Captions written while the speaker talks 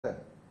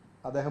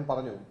അദ്ദേഹം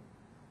പറഞ്ഞു,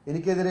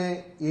 എനിക്കെതിരെ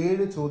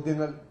 7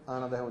 ചോദ്യങ്ങൾ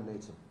ആണ് അദ്ദേഹം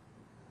ഉന്നയിച്ചത്.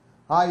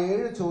 ആ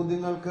 7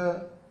 ചോദ്യങ്ങൾക്ക്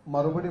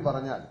മറുപടി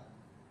പറഞ്ഞാൽ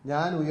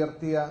ഞാൻ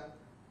ഉയർത്തിയ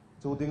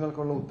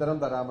ചോദ്യങ്ങൾക്കുള്ള ഉത്തരം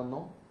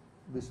തരാമെന്നോ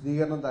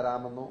വിശദീകരണം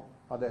തരാമെന്നോ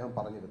അദ്ദേഹം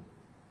പറഞ്ഞിരുന്നു.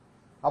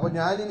 അപ്പൊ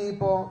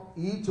ഞാനിനിയിപ്പോ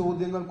ഈ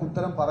ചോദ്യങ്ങൾക്ക്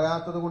ഉത്തരം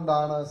പറയാത്തത്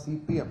കൊണ്ടാണ്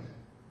CPM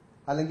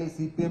അല്ലെങ്കിൽ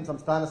CPM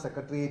സംസ്ഥാന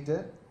സെക്രട്ടേറിയറ്റ്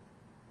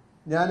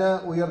ഞാൻ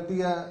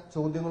ഉയർത്തിയ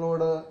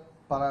ചോദ്യങ്ങളോട്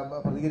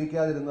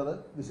പ്രതികരിക്കാതിരുന്നത്,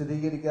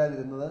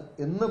 വിശദീകരിക്കാതിരുന്നത്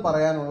എന്ന്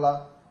പറയാനുള്ള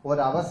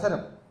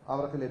ഒരവസരം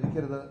അവർക്ക്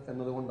ലഭിക്കരുത്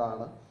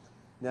എന്നതുകൊണ്ടാണ്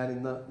ഞാൻ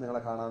ഇന്ന്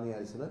നിങ്ങളെ കാണാമെന്ന്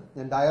വിചാരിച്ചത്.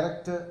 ഞാൻ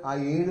ഡയറക്റ്റ് ആ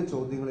 7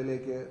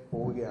 ചോദ്യങ്ങളിലേക്ക്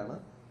പോവുകയാണ്.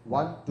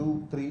 1, 2,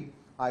 3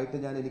 ആയിട്ട്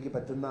ഞാൻ എനിക്ക്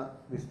പറ്റുന്ന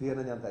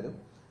വിശദീകരണം ഞാൻ തരും.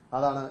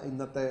 അതാണ്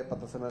ഇന്നത്തെ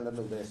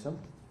പത്രസമ്മേളനത്തിന്റെ ഉദ്ദേശം.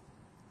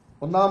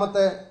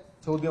 ഒന്നാമത്തെ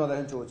ചോദ്യം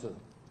അദ്ദേഹം ചോദിച്ചത്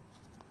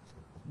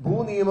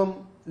ഭൂനിയമം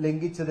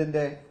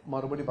ലംഘിച്ചതിന്റെ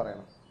മറുപടി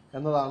പറയണം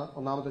എന്നതാണ്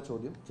ഒന്നാമത്തെ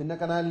ചോദ്യം.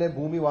 ചിന്നക്കനാലിലെ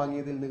ഭൂമി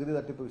വാങ്ങിയതിൽ നികുതി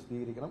തട്ടിപ്പ്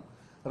വിശദീകരിക്കണം.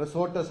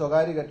 റിസോർട്ട്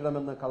സ്വകാര്യ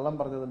കെട്ടിടമെന്ന് കള്ളം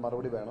പറഞ്ഞതിന്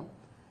മറുപടി വേണം.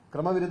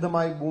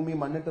 ക്രമവിരുദ്ധമായി ഭൂമി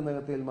മണ്ണിട്ട്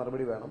നികത്തിയതിൽ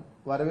മറുപടി വേണം.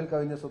 വരവിൽ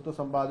കവിഞ്ഞ സ്വത്ത്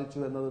സമ്പാദിച്ചു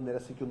എന്നത്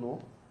നിരസിക്കുന്നു.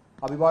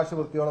 അഭിഭാഷക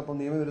വൃത്തിയോടൊപ്പം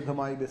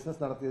നിയമവിരുദ്ധമായി ബിസിനസ്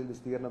നടത്തിയതിൽ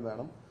വിശദീകരണം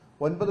വേണം.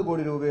 9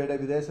 കോടി രൂപയുടെ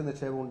വിദേശ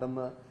നിക്ഷേപം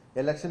ഉണ്ടെന്ന്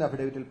ഇലക്ഷൻ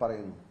അഫിഡവിറ്റിൽ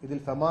പറയുന്നു. ഇതിൽ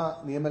ഫെമ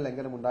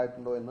നിയമലംഘനം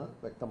ഉണ്ടായിട്ടുണ്ടോ എന്ന്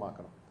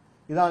വ്യക്തമാക്കണം.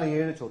 ഇതാണ്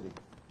 7 ചോദ്യം.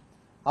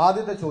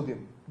 ആദ്യത്തെ ചോദ്യം,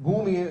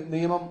 ഭൂമി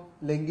നിയമം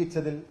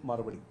ലംഘിച്ചതിൽ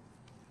മറുപടി.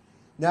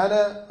 ഞാൻ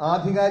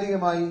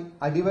ആധികാരികമായി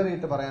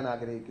അടിവരയിട്ട് പറയാൻ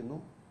ആഗ്രഹിക്കുന്നു.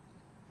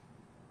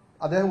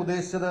 അദ്ദേഹം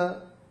ഉദ്ദേശിച്ചത്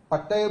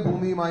പട്ടയ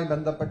ഭൂമിയുമായി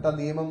ബന്ധപ്പെട്ട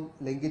നിയമം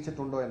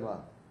ലംഘിച്ചിട്ടുണ്ടോ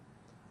എന്നതാണ്.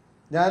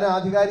 ഞാൻ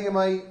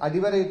ആധികാരികമായി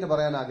അടിവരയിട്ട്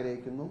പറയാൻ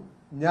ആഗ്രഹിക്കുന്നു,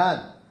 ഞാൻ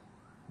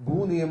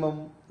ഭൂനിയമം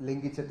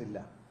ലംഘിച്ചിട്ടില്ല.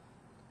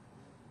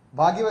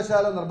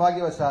 ഭാഗ്യവശാലോ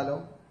നിർഭാഗ്യവശാലോ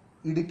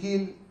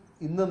ഇടുക്കിയിൽ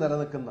ഇന്ന്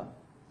നിലനിൽക്കുന്ന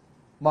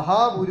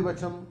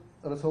മഹാഭൂരിപക്ഷം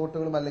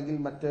റിസോർട്ടുകളും അല്ലെങ്കിൽ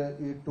മറ്റ്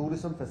ഈ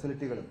ടൂറിസം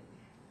ഫെസിലിറ്റികളും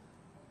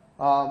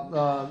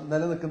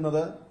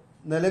നിലനിൽക്കുന്നത്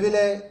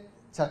നിലവിലെ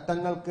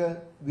ചട്ടങ്ങൾക്ക്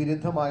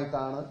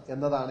വിരുദ്ധമായിട്ടാണ്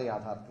എന്നതാണ്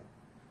യാഥാർത്ഥ്യം.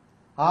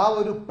 ആ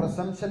ഒരു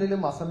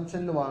പ്രസംഷനിലും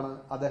അസംഷനിലുമാണ്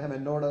അദ്ദേഹം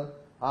എന്നോട്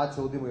ആ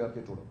ചോദ്യം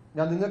ഉയർത്തിയിട്ടുള്ളത്.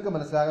 ഞാൻ നിങ്ങൾക്ക്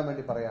മനസ്സിലാകാൻ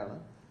വേണ്ടി പറയാണ്,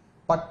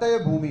 പട്ടയ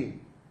ഭൂമിയിൽ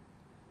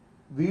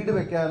വീട്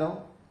വെക്കാനോ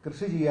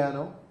കൃഷി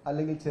ചെയ്യാനോ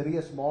അല്ലെങ്കിൽ ചെറിയ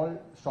സ്മോൾ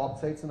ഷോപ്പ്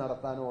സൈറ്റ്സ്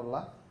നടത്താനോ ഉള്ള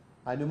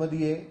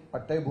അനുമതിയെ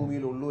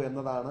പട്ടയഭൂമിയിലുള്ളൂ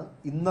എന്നതാണ്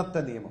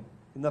ഇന്നത്തെ നിയമം.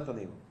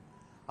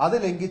 അത്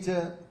ലംഘിച്ച്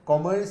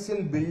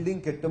കൊമേഴ്സ്യൽ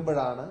ബിൽഡിംഗ്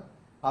കെട്ടുമ്പോഴാണ്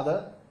അത്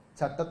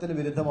ചട്ടത്തിന്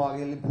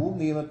വിരുദ്ധമാകുകയും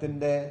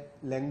ഭൂനിയമത്തിന്റെ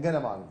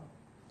ലംഘനമാകുന്നു.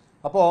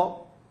 അപ്പോ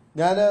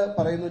ഞാൻ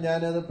പറയുന്നു,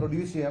 ഞാനത്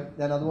പ്രൊഡ്യൂസ് ചെയ്യാം.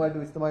 ഞാൻ അതുമായിട്ട്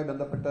വിശദമായി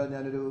ബന്ധപ്പെട്ട്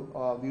ഞാനൊരു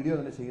വീഡിയോ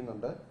തന്നെ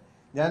ചെയ്യുന്നുണ്ട്.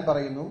 ഞാൻ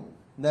പറയുന്നു,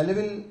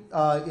 നിലവിൽ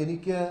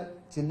എനിക്ക്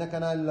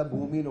ചിന്നക്കനാലിലെ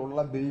ഭൂമിയിലുള്ള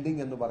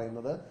ബിൽഡിംഗ് എന്ന്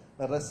പറയുന്നത്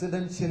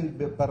റെസിഡൻഷ്യൽ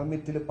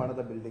പെർമിറ്റിൽ പണിത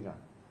ബിൽഡിംഗ്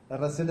ആണ്.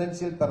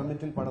 റെസിഡൻഷ്യൽ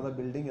പെർമിറ്റിൽ പണിത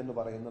ബിൽഡിംഗ് എന്ന്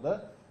പറയുന്നത്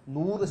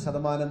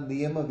 100%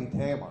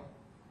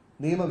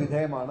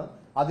 നിയമവിധേയമാണ്.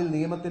 അതിൽ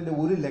നിയമത്തിന്റെ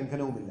ഒരു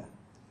ലംഘനവുമില്ല.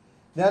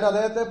 ഞാൻ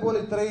അദ്ദേഹത്തെ പോലെ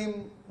ഇത്രയും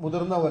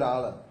മുതിർന്ന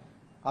ഒരാള്,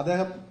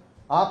 അദ്ദേഹം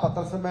ആ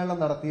പത്രസമ്മേളനം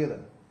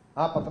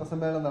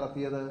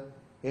നടത്തിയത്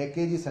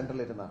AKG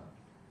സെന്ററിലിരുന്നാണ്.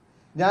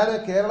 ഞാൻ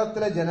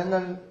കേരളത്തിലെ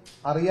ജനങ്ങൾ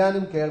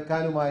അറിയാനും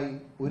കേൾക്കാനുമായി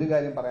ഒരു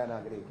കാര്യം പറയാൻ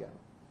ആഗ്രഹിക്കുകയാണ്.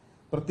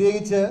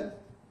 പ്രത്യേകിച്ച്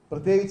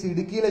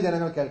ഇടുക്കിയിലെ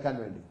ജനങ്ങൾ കേൾക്കാൻ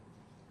വേണ്ടി.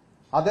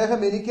 അദ്ദേഹം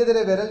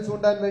എനിക്കെതിരെ വിരൽ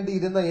ചൂണ്ടാൻ വേണ്ടി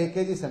ഇരുന്ന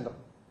AKG സെന്റർ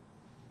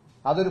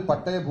അതൊരു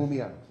പട്ടയ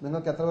ഭൂമിയാണ്.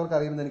 നിങ്ങൾക്ക് എത്ര പേർക്ക്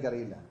അറിയുമെന്ന്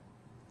എനിക്കറിയില്ല.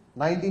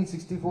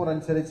 1964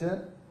 അനുസരിച്ച്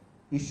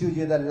ഇഷ്യൂ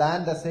ചെയ്ത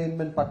ലാൻഡ്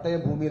അസൈൻമെന്റ് പട്ടയ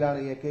ഭൂമിയിലാണ്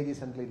AKG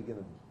സെന്ററിൽ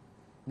ഇരിക്കുന്നത്.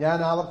 ഞാൻ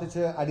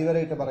ആവർത്തിച്ച്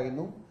അടിവരയിട്ട്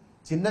പറയുന്നു,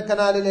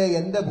 ചിന്നക്കനാലിലെ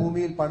എന്റെ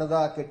ഭൂമിയിൽ പണിത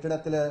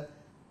കെട്ടിടത്തില്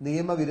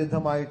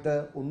നിയമവിരുദ്ധമായിട്ട്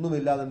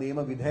ഒന്നുമില്ലാതെ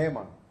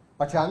നിയമവിധേയമാണ്.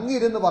 പക്ഷെ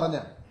അങ്ങിന്നിരിക്കുന്ന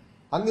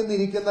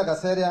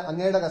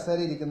അങ്ങയുടെ കസേര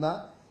ഇരിക്കുന്ന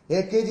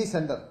AKG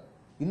സെന്റർ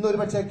ഇന്നൊരു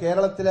പക്ഷേ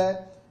കേരളത്തിലെ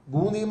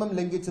ഭൂനിയമം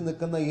ലംഘിച്ച്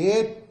നിൽക്കുന്ന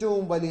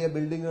ഏറ്റവും വലിയ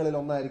ബിൽഡിങ്ങുകളിൽ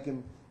ഒന്നായിരിക്കും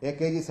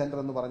AKG സെന്റർ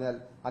എന്ന് പറഞ്ഞാൽ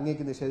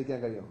അങ്ങേക്ക് നിഷേധിക്കാൻ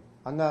കഴിയും.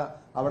 അങ്ങ്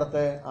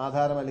അവിടുത്തെ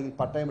ആധാരം അല്ലെങ്കിൽ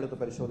പട്ടയം എടുത്ത്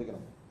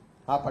പരിശോധിക്കണം.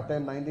 ആ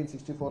പട്ടയം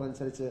 1964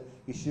 അനുസരിച്ച്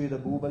ഇഷ്യൂ ചെയ്ത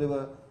ഭൂപതിവ്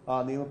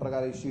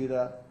നിയമപ്രകാരം ഇഷ്യൂ ചെയ്ത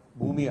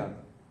ഭൂമിയാണ്.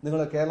 നിങ്ങൾ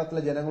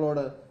കേരളത്തിലെ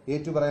ജനങ്ങളോട്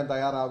ഏറ്റുപറയാൻ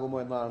തയ്യാറാകുമോ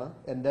എന്നാണ്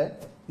എന്റെ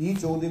ഈ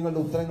ചോദ്യങ്ങളുടെ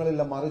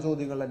ഉത്തരങ്ങളിലുള്ള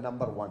മറുചോദ്യങ്ങളുടെ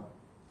നമ്പർ 1.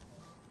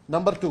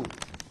 നമ്പർ 2,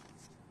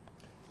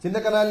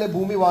 ചിന്നക്കനാലിലെ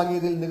ഭൂമി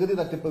വാങ്ങിയതിൽ നികുതി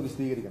തട്ടിപ്പ്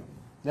വിശദീകരിക്കണം.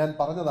 ഞാൻ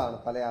പറഞ്ഞതാണ്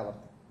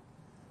പലയാവർത്തി.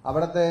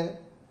 അവിടുത്തെ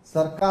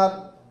സർക്കാർ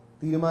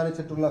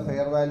തീരുമാനിച്ചിട്ടുള്ള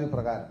ഫെയർ വാല്യൂ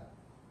പ്രകാരം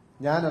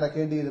ഞാൻ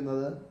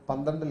അടക്കേണ്ടിയിരുന്നത്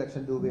 12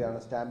 ലക്ഷം രൂപയാണ്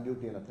സ്റ്റാമ്പ്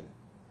ഡ്യൂട്ടി ഇനത്തിൽ.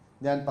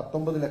 ഞാൻ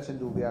 19 ലക്ഷം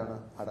രൂപയാണ്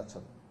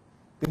അടച്ചത്.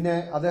 പിന്നെ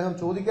അദ്ദേഹം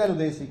ചോദിക്കാൻ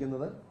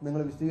ഉദ്ദേശിക്കുന്നത്,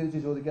 നിങ്ങൾ വിശദീകരിച്ച്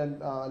ചോദിക്കാൻ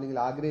അല്ലെങ്കിൽ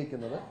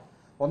ആഗ്രഹിക്കുന്നത്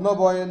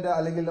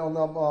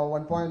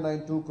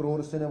 1.92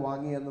 ക്രോർസിന്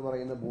വാങ്ങി എന്ന്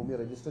പറയുന്ന ഭൂമി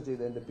രജിസ്റ്റർ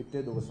ചെയ്തതിന്റെ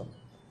പിറ്റേ ദിവസം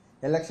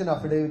ഇലക്ഷൻ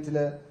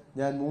അഫിഡവിറ്റില്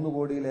ഞാൻ 3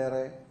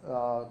 കോടിയിലേറെ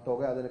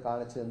തുക അതിന്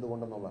കാണിച്ചത്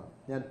എന്തുകൊണ്ടെന്നുള്ളതാണ്.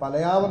 ഞാൻ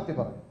പലയാവർത്തി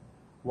പറഞ്ഞു,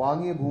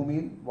 വാങ്ങിയ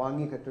ഭൂമിയിൽ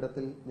വാങ്ങിയ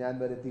കെട്ടിടത്തിൽ ഞാൻ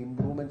വരുത്തിയ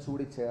ഇംപ്രൂവ്മെന്റ്സ്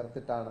കൂടി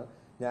ചേർത്തിട്ടാണ്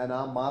ഞാൻ ആ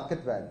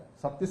മാർക്കറ്റ് വാല്യൂ,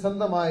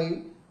 സത്യസന്ധമായി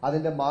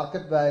അതിന്റെ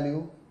മാർക്കറ്റ് വാല്യൂ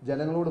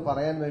ജനങ്ങളോട്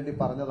പറയാൻ വേണ്ടി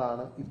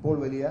പറഞ്ഞതാണ് ഇപ്പോൾ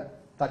വലിയ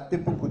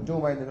തട്ടിപ്പും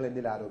കുറ്റവുമായി നിങ്ങൾ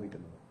എന്നിൽ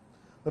ആരോപിക്കുന്നത്.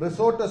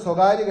 റിസോർട്ട്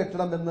സ്വകാര്യ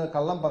കെട്ടിടം എന്ന്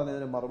കള്ളം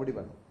പറഞ്ഞതിന് മറുപടി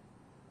വേണം.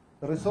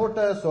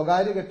 റിസോർട്ട്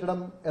സ്വകാര്യ കെട്ടിടം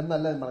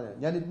എന്നല്ല പറഞ്ഞത്.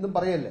 ഞാൻ ഇന്നും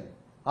പറയല്ലേ,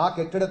 ആ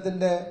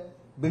കെട്ടിടത്തിന്റെ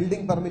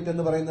ബിൽഡിംഗ് പെർമിറ്റ്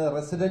എന്ന് പറയുന്നത്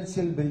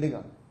റെസിഡൻഷ്യൽ ബിൽഡിംഗ്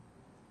ആണ്.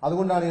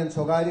 അതുകൊണ്ടാണ് ഞാൻ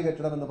സ്വകാര്യ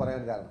കെട്ടിടം എന്ന്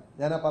പറയാൻ കാരണം.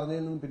 ഞാൻ ആ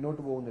പറഞ്ഞതിൽ നിന്നും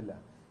പിന്നോട്ട് പോകുന്നില്ല.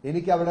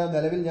 എനിക്ക് അവിടെ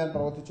നിലവിൽ ഞാൻ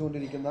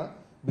പ്രവർത്തിച്ചുകൊണ്ടിരിക്കുന്ന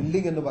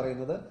ബിൽഡിംഗ് എന്ന്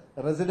പറയുന്നത്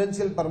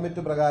റെസിഡൻഷ്യൽ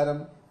പെർമിറ്റ് പ്രകാരം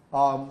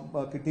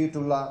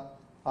കിട്ടിയിട്ടുള്ള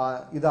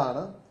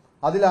ഇതാണ്.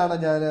 അതിലാണ്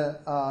ഞാൻ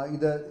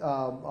ഇത്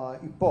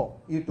ഇപ്പോ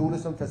ഈ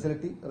tourism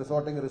facility,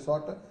 റിസോർട്ടെങ്കിൽ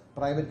resort,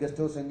 private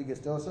guest house എങ്കിൽ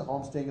ഗസ്റ്റ് ഹൗസ്,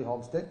 ഹോം സ്റ്റേ എങ്കിൽ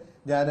ഹോം സ്റ്റേ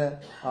ഞാൻ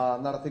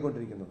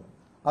നടത്തിക്കൊണ്ടിരിക്കുന്നത്.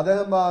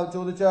 അദ്ദേഹം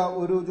ചോദിച്ച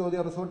ഒരു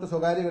ചോദ്യം, റിസോർട്ട്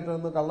സ്വകാര്യ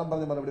കെട്ടിടമെന്ന് കള്ളം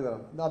പറഞ്ഞ് മറുപടി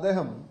പറയാം.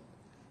 അദ്ദേഹം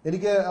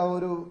എനിക്ക്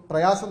ഒരു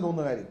പ്രയാസം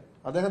തോന്നുന്ന കാര്യം,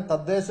 അദ്ദേഹം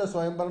തദ്ദേശ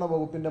സ്വയംഭരണ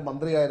വകുപ്പിന്റെ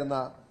മന്ത്രിയായിരുന്ന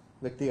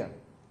വ്യക്തിയാണ്.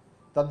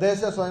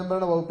 തദ്ദേശ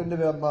സ്വയംഭരണ വകുപ്പിന്റെ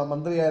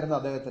മന്ത്രിയായിരുന്ന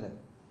അദ്ദേഹത്തിന്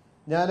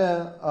ഞാൻ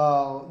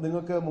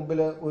നിങ്ങൾക്ക് മുമ്പിൽ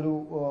ഒരു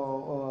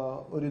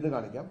ഇത്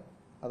കാണിക്കാം.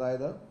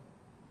 അതായത്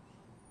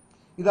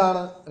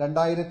ഇതാണ്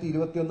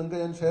 2021 നിങ്ങൾക്ക്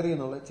ഞാൻ ഷെയർ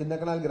ചെയ്യുന്നുള്ളത്.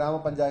 ചിന്നക്കനാൽ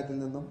ഗ്രാമപഞ്ചായത്തിൽ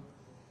നിന്നും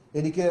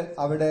എനിക്ക്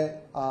അവിടെ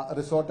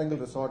റിസോർട്ടെങ്കിൽ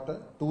റിസോർട്ട്,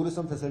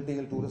 ടൂറിസം ഫെസിലിറ്റി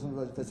എങ്കിൽ tourism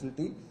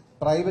facility,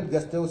 private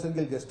guest house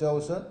എങ്കിൽ ഗസ്റ്റ്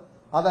ഹൗസ്,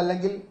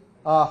 അതല്ലെങ്കിൽ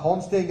ഹോം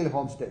സ്റ്റേ എങ്കിൽ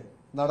ഹോം സ്റ്റേ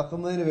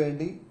നടത്തുന്നതിന്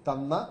വേണ്ടി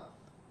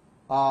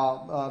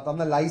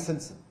തന്ന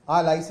ലൈസൻസ്, ആ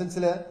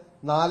ലൈസൻസിൽ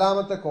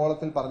 4ാമത്തെ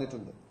കോളത്തിൽ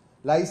പറഞ്ഞിട്ടുണ്ട്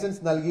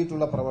ലൈസൻസ്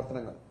നൽകിയിട്ടുള്ള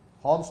പ്രവർത്തനങ്ങൾ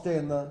ഹോം സ്റ്റേ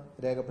എന്ന്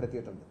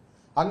രേഖപ്പെടുത്തിയിട്ടുണ്ട്.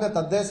 അങ്ങ്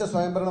തദ്ദേശ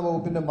സ്വയംഭരണ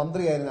വകുപ്പിന്റെ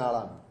മന്ത്രിയായിരുന്ന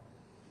ആളാണ്.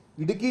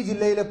 ഇടുക്കി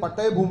ജില്ലയിലെ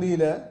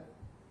പട്ടയഭൂമിയിൽ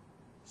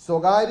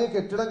സ്വകാര്യ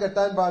കെട്ടിടം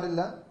കെട്ടാൻ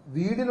പാടില്ല,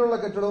 വീടിനുള്ള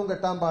കെട്ടിടവും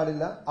കെട്ടാൻ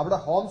പാടില്ല, അവിടെ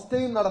ഹോം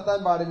സ്റ്റേയും നടത്താൻ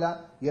പാടില്ല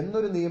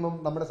എന്നൊരു നിയമം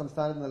നമ്മുടെ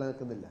സംസ്ഥാനത്ത്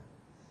നിലനിൽക്കുന്നില്ല.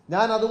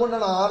 ഞാൻ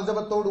അതുകൊണ്ടാണ്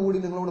ആർജവത്തോടുകൂടി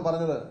നിങ്ങളോട്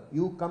പറഞ്ഞത്,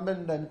 യു കം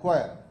ആൻഡ്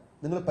എൻക്വയർ,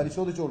 നിങ്ങൾ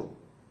പരിശോധിച്ചോളൂ.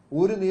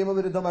 ഒരു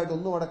നിയമവിരുദ്ധമായിട്ട്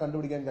ഒന്നും അവിടെ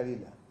കണ്ടുപിടിക്കാൻ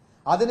കഴിയില്ല.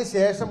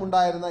 അതിനുശേഷം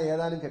ഉണ്ടായിരുന്ന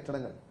ഏതാനും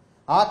കെട്ടിടങ്ങൾ,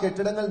 ആ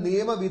കെട്ടിടങ്ങൾ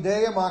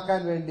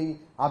നിയമവിധേയമാക്കാൻ വേണ്ടി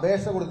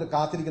അപേക്ഷ കൊടുത്ത്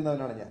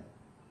കാത്തിരിക്കുന്നവനാണ് ഞാൻ.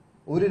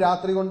 ഒരു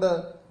രാത്രി കൊണ്ട്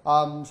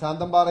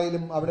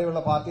ശാന്തമ്പാറയിലും അവിടെയുള്ള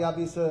പാർട്ടി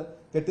ഓഫീസ്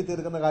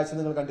കെട്ടിത്തീർക്കുന്ന കാഴ്ച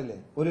നിങ്ങൾ കണ്ടില്ലേ?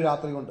 ഒരു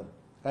രാത്രി കൊണ്ട്.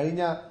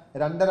 കഴിഞ്ഞ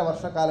 2.5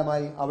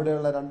 വർഷക്കാലമായി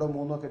അവിടെയുള്ള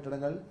 2-3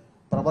 കെട്ടിടങ്ങൾ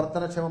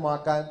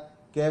പ്രവർത്തനക്ഷമമാക്കാൻ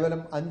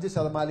കേവലം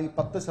 5%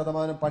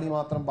 10% പണി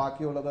മാത്രം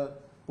ബാക്കിയുള്ളത്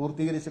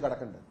പൂർത്തീകരിച്ച്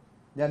കിടക്കുന്നുണ്ട്.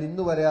 ഞാൻ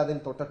ഇന്നുവരെ അതിൽ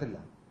തൊട്ടിട്ടില്ല.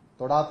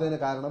 തൊടാത്തതിന്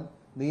കാരണം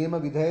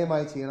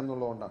നിയമവിധേയമായി ചെയ്യണം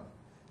എന്നുള്ളതുകൊണ്ടാണ്.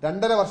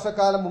 2.5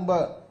 വർഷക്കാലം മുമ്പ്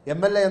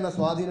MLA എന്ന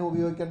സ്വാധീനം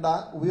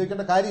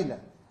ഉപയോഗിക്കേണ്ട കാര്യമില്ല.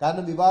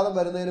 കാരണം വിവാദം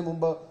വരുന്നതിന്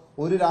മുമ്പ്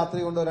ഒരു രാത്രി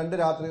കൊണ്ടോ 2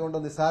 രാത്രി കൊണ്ടോ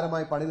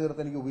നിസ്സാരമായി പണി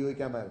തീർത്ത് എനിക്ക്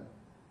ഉപയോഗിക്കാമായിരുന്നു.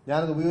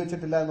 ഞാനത്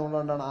ഉപയോഗിച്ചിട്ടില്ല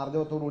എന്നുള്ളതുകൊണ്ടാണ്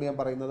ആർജവത്തോടുകൂടി ഞാൻ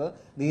പറയുന്നത്.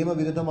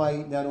 നിയമവിരുദ്ധമായി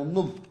ഞാൻ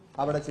ഒന്നും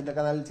അവിടെ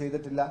ചിന്നക്കനാലിൽ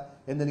ചെയ്തിട്ടില്ല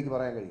എന്നെനിക്ക്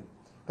പറയാൻ കഴിയും.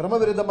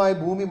 ക്രമവിരുദ്ധമായി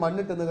ഭൂമി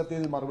മണ്ണിട്ട്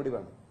നികത്തിയതിൽ മറുപടി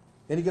വേണം.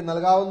 എനിക്ക്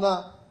നൽകാവുന്ന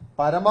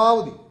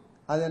പരമാവധി,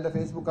 അത് എന്റെ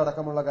ഫേസ്ബുക്ക്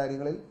അടക്കമുള്ള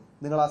കാര്യങ്ങളിൽ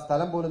നിങ്ങൾ ആ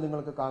സ്ഥലം പോലും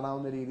നിങ്ങൾക്ക്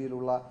കാണാവുന്ന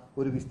രീതിയിലുള്ള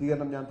ഒരു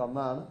വിസ്തീർണം ഞാൻ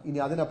തന്നതാണ്. ഇനി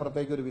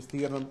അതിനപ്പുറത്തേക്ക് ഒരു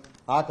വിസ്തീർണം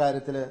ആ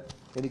കാര്യത്തിൽ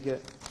എനിക്ക്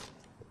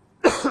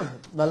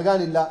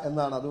നൽകാനില്ല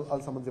എന്നാണ്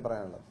അത് സംബന്ധിച്ച്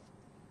പറയാനുള്ളത്.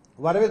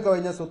 വരവിൽ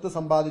കവിഞ്ഞ സ്വത്ത്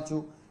സമ്പാദിച്ചു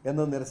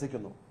എന്ന്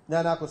നിരസിക്കുന്നു.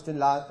 ഞാൻ ആ ക്വസ്റ്റ്യൻ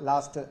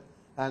ലാസ്റ്റ്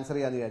ആൻസർ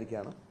ചെയ്യാൻ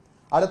വിചാരിക്കുകയാണ്.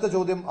 അടുത്ത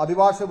ചോദ്യം,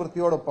 അഭിഭാഷക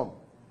വൃത്തിയോടൊപ്പം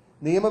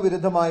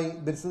നിയമവിരുദ്ധമായി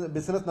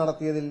ബിസിനസ്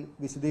നടത്തിയതിൽ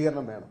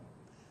വിശദീകരണം വേണം.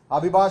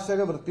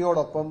 അഭിഭാഷക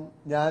വൃത്തിയോടൊപ്പം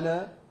ഞാൻ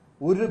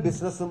ഒരു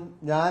ബിസിനസ്സും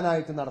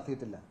ഞാനായിട്ട്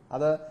നടത്തിയിട്ടില്ല.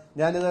 അത്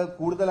ഞാനിത്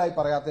കൂടുതലായി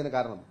പറയാത്തതിന്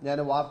കാരണം ഞാൻ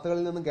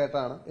വാർത്തകളിൽ നിന്നും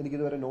കേട്ടാണ്,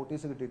 എനിക്കിതുവരെ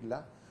നോട്ടീസ് കിട്ടിയിട്ടില്ല.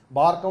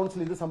 ബാർ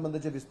കൗൺസിൽ ഇത്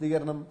സംബന്ധിച്ച്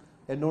വിശദീകരണം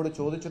എന്നോട്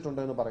ചോദിച്ചിട്ടുണ്ട്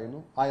എന്ന് പറയുന്നു.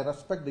 I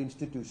respect the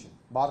institution.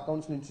 Bar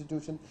council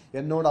institution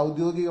എന്നോട്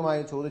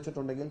ഔദ്യോഗികമായി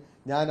ചോദിച്ചിട്ടുണ്ടെങ്കിൽ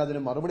ഞാൻ അതിന്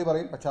മറുപടി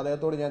പറയും. പക്ഷെ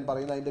അദ്ദേഹത്തോട് ഞാൻ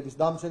പറയുന്ന അതിന്റെ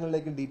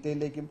വിശദാംശങ്ങളിലേക്കും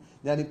ഡീറ്റെയിലേക്കും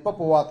ഞാൻ ഇപ്പോൾ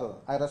പോവാത്തത്.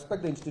 I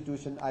respect the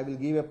institution, I will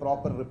give A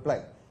proper reply.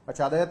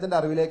 പക്ഷെ അദ്ദേഹത്തിന്റെ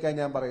അറിവിലേക്കായി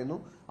ഞാൻ പറയുന്നു,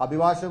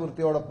 അഭിഭാഷക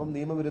വൃത്തിയോടൊപ്പം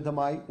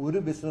നിയമവിരുദ്ധമായി ഒരു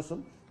ബിസിനസ്സും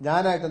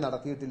ഞാനായിട്ട്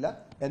നടത്തിയിട്ടില്ല.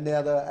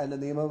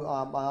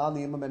 ആ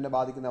നിയമം എന്നെ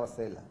ബാധിക്കുന്ന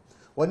അവസ്ഥയില്ല.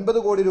 9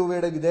 കോടി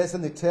രൂപയുടെ വിദേശ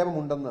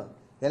നിക്ഷേപമുണ്ടെന്ന്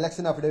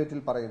ഇലക്ഷൻ അഫിഡവിറ്റിൽ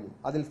പറയുന്നു.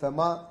 അതിൽ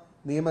ഫെമ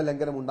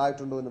നിയമലംഘനം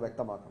ഉണ്ടായിട്ടുണ്ടോ എന്ന്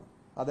വ്യക്തമാക്കണം.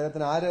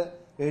 അദ്ദേഹത്തിന് ആര്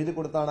എഴുതി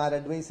കൊടുത്താണ്, ആര്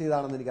അഡ്വൈസ്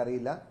ചെയ്താണെന്ന്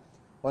എനിക്കറിയില്ല.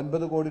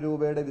 9 കോടി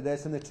രൂപയുടെ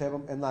വിദേശ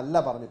നിക്ഷേപം എന്നല്ല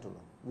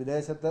പറഞ്ഞിട്ടുള്ളത്.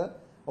 വിദേശത്ത്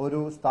ഒരു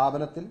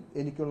സ്ഥാപനത്തിൽ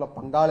എനിക്കുള്ള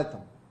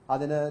പങ്കാളിത്തം,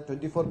 അതിന്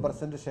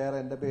 24% ഷെയർ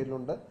എന്റെ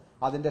പേരിലുണ്ട്.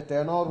 അതിന്റെ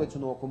ടേൺ ഓവർ വെച്ച്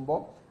നോക്കുമ്പോൾ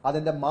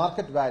അതിന്റെ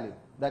market value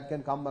that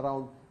can come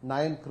around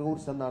 9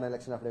 crores എന്നാണ്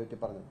ഇലക്ഷൻ അഫിഡവിറ്റ്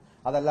പറഞ്ഞത്.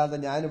 അതല്ലാതെ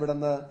ഞാൻ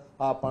ഇവിടുന്ന്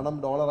പണം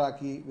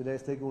ഡോളറാക്കി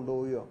വിദേശത്തേക്ക്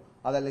കൊണ്ടുപോവുകയോ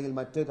അതല്ലെങ്കിൽ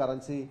മറ്റ്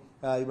കറൻസി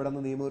ഇവിടെ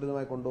നിന്ന്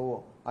നിയമവിരുദ്ധമായി കൊണ്ടുപോവോ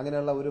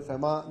അങ്ങനെയുള്ള ഒരു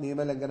ഫെമ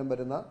നിയമലംഘനം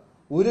വരുന്ന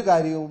ഒരു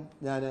കാര്യവും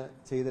ഞാൻ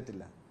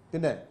ചെയ്തിട്ടില്ല.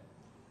 പിന്നെ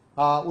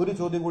ഒരു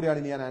ചോദ്യം കൂടിയാണ്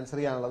ഇനി ഞാൻ ആൻസർ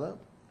ചെയ്യാനുള്ളത്.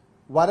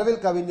 വരവിൽ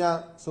കവിഞ്ഞ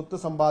സ്വത്ത്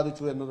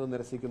സമ്പാദിച്ചു എന്നത്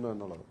നിരസിക്കുന്നു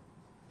എന്നുള്ളത്.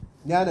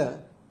 ഞാൻ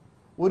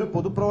ഒരു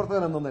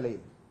പൊതുപ്രവർത്തകൻ എന്ന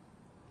നിലയിൽ,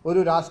 ഒരു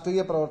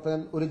രാഷ്ട്രീയ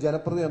പ്രവർത്തകൻ, ഒരു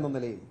ജനപ്രതിനിധി എന്ന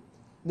നിലയിൽ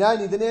ഞാൻ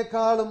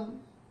ഇതിനേക്കാളും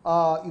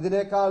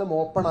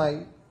ഓപ്പണായി,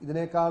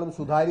 ഇതിനേക്കാളും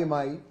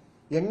സുതാര്യമായി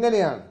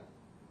എങ്ങനെയാണ്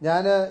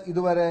ഞാൻ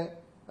ഇതുവരെ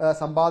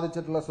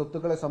സമ്പാദിച്ചിട്ടുള്ള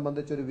സ്വത്തുക്കളെ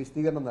സംബന്ധിച്ചൊരു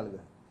വിശദീകരണം നൽകുക.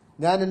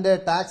 ഞാൻ എൻ്റെ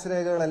ടാക്സ്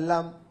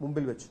രേഖകളെല്ലാം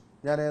മുമ്പിൽ വെച്ചു.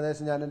 ഞാൻ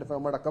എൻ്റെ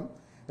ഫേം അടക്കം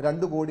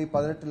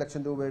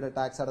 2,18,00,000 രൂപയുടെ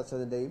ടാക്സ്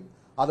അടച്ചതിൻ്റെയും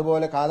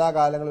അതുപോലെ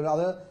കാലാകാലങ്ങളിൽ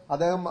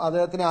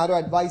അദ്ദേഹത്തിന് ആരോ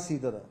അഡ്വൈസ്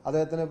ചെയ്തത്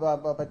അദ്ദേഹത്തിന്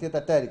പറ്റിയ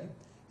തെറ്റായിരിക്കും.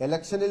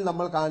 ഇലക്ഷനിൽ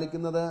നമ്മൾ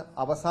കാണിക്കുന്നത്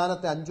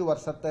അവസാനത്തെ 5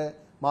 വർഷത്തെ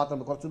മാത്രം.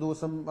 കുറച്ചു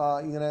ദിവസം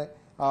ഇങ്ങനെ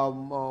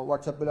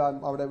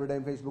വാട്സപ്പിലും അവിടെ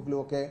ഇവിടെയും ഫേസ്ബുക്കിലും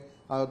ഒക്കെ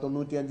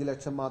 95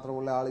 ലക്ഷം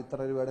മാത്രമുള്ള ആൾ ഇത്ര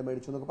രൂപയുടെ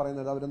മേടിച്ചു എന്നൊക്കെ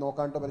പറയുന്നത് അവർ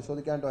നോക്കാണ്ടോ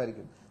പരിശോധിക്കാണ്ടോ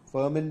ആയിരിക്കും.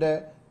 ഫേമിന്റെ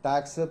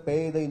ടാക്സ് പേ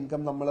ചെയ്ത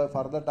ഇൻകം നമ്മൾ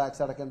ഫർദർ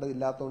ടാക്സ്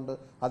അടക്കേണ്ടതില്ലാത്തതുകൊണ്ട്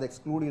അത്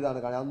എക്സ്ക്ലൂഡ് ചെയ്താണ്.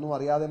 അതൊന്നും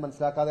അറിയാതെ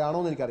മനസ്സിലാക്കാതെ ആണോ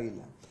എന്ന്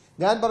എനിക്കറിയില്ല.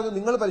 ഞാൻ പറഞ്ഞു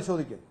നിങ്ങൾ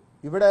പരിശോധിക്കും.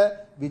 ഇവിടെ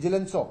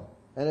വിജിലൻസോ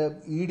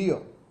EDയോ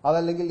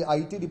അതല്ലെങ്കിൽ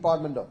IT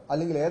ഡിപ്പാർട്ട്മെന്റോ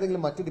അല്ലെങ്കിൽ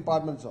ഏതെങ്കിലും മറ്റ്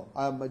ഡിപ്പാർട്ട്മെന്റ്സോ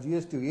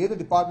GST ഏത്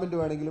ഡിപ്പാർട്ട്മെന്റ്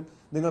വേണമെങ്കിലും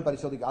നിങ്ങൾ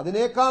പരിശോധിക്കുക.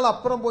 അതിനേക്കാൾ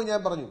അപ്പുറം പോയി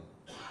ഞാൻ പറഞ്ഞു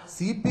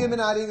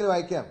CPMന് ആരെങ്കിലും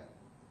അയക്കാം,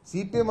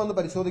 CPM വന്ന്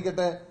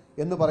പരിശോധിക്കട്ടെ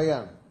എന്ന്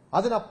പറയാണ്.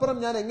 അതിനപ്പുറം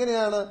ഞാൻ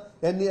എങ്ങനെയാണ്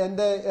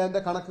എന്റെ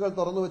കണക്കുകൾ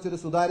തുറന്നു വെച്ചൊരു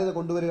സുതാര്യത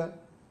കൊണ്ടുവരിക?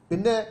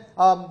 പിന്നെ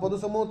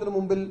പൊതുസമൂഹത്തിന്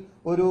മുമ്പിൽ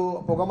ഒരു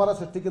പുകമറ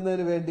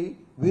സൃഷ്ടിക്കുന്നതിന് വേണ്ടി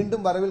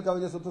വീണ്ടും വരവിൽ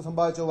കവിഞ്ഞ സ്വത്ത്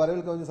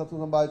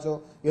സമ്പാദിച്ചോ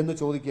എന്ന്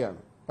ചോദിക്കുകയാണ്.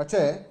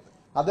 പക്ഷേ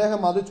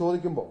അദ്ദേഹം അത്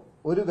ചോദിക്കുമ്പോൾ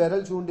ഒരു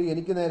വിരൽ ചൂണ്ടി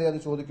എനിക്ക് നേരെ അത്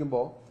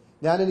ചോദിക്കുമ്പോൾ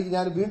ഞാൻ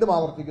വീണ്ടും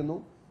ആവർത്തിക്കുന്നു,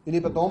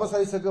 ഇനിയിപ്പോൾ തോമസ്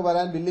ഐസക്ക്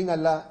വരാൻ ബില്ലിംഗ്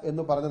അല്ല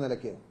എന്ന് പറഞ്ഞ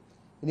നിലയ്ക്ക്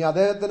ഇനി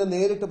അദ്ദേഹത്തിന്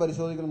നേരിട്ട്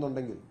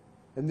പരിശോധിക്കണമെന്നുണ്ടെങ്കിൽ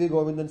MV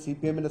ഗോവിന്ദൻ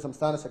CPMന്റെ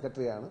സംസ്ഥാന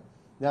സെക്രട്ടറിയാണ്.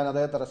 ഞാൻ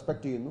അദ്ദേഹത്തെ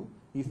റെസ്പെക്ട് ചെയ്യുന്നു.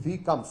 If he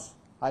comes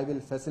I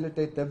will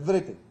facilitate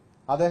everything.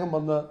 അദ്ദേഹം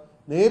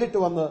നേരിട്ട്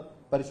വന്ന്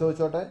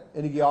പരിശോധിച്ചോട്ടെ.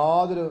 എനിക്ക്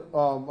യാതൊരു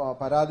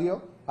പരാതിയോ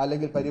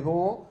അല്ലെങ്കിൽ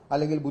പരിഭവമോ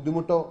അല്ലെങ്കിൽ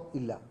ബുദ്ധിമുട്ടോ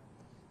ഇല്ല.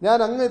 ഞാൻ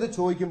അങ്ങ് ഇത്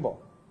ചോദിക്കുമ്പോൾ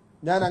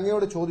ഞാൻ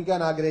അങ്ങയോട് ചോദിക്കാൻ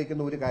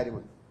ആഗ്രഹിക്കുന്ന ഒരു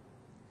കാര്യമുണ്ട്.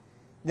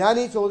 ഞാൻ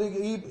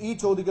ഈ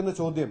ചോദിക്കുന്ന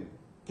ചോദ്യം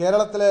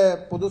കേരളത്തിലെ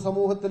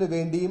പൊതുസമൂഹത്തിന്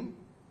വേണ്ടിയും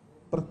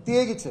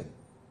പ്രത്യേകിച്ച്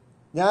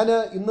ഞാൻ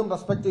ഇന്നും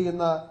റെസ്പെക്ട്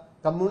ചെയ്യുന്ന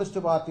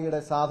കമ്മ്യൂണിസ്റ്റ് പാർട്ടിയുടെ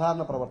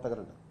സാധാരണ പ്രവർത്തകർ,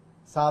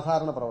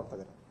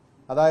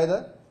 അതായത്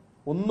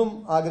ഒന്നും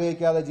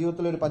ആഗ്രഹിക്കാതെ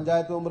ജീവിതത്തിൽ ഒരു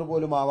പഞ്ചായത്ത് മെമ്പർ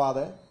പോലും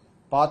ആവാതെ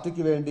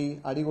പാർട്ടിക്ക് വേണ്ടി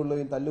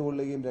അടികൊള്ളുകയും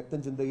തല്ലുകൊള്ളുകയും രക്തം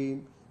ചിന്തുകയും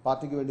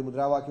പാർട്ടിക്ക് വേണ്ടി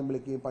മുദ്രാവാക്യം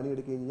വിളിക്കുകയും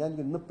പണിയെടുക്കുകയും ഞാൻ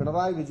ഇന്ന്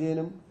പിണറായി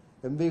വിജയനും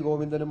MV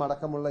ഗോവിന്ദനും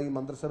അടക്കമുള്ള ഈ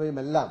മന്ത്രിസഭയും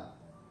എല്ലാം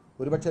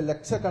ഒരുപക്ഷെ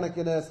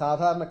ലക്ഷക്കണക്കിന്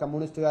സാധാരണ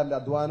കമ്മ്യൂണിസ്റ്റുകാരുടെ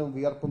അധ്വാനവും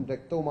വിയർപ്പും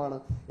രക്തവുമാണ്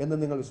എന്ന്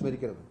നിങ്ങൾ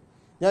വിസ്മരിക്കരുത്.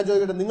 ഞാൻ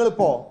ചോദിക്കട്ടെ,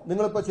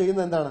 നിങ്ങളിപ്പോ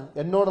ചെയ്യുന്നത് എന്താണ്?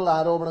 എന്നോടുള്ള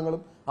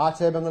ആരോപണങ്ങളും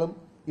ആക്ഷേപങ്ങളും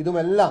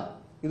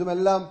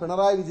ഇതുമെല്ലാം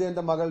പിണറായി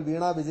വിജയന്റെ മകൾ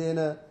വീണ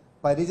വിജയന്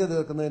പരിച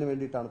തീർക്കുന്നതിന്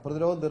വേണ്ടിയിട്ടാണ്,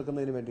 പ്രതിരോധം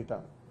തീർക്കുന്നതിന്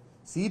വേണ്ടിയിട്ടാണ്.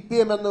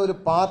 CPM എന്ന ഒരു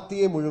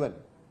പാർട്ടിയെ മുഴുവൻ,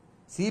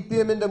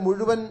 CPMന്റെ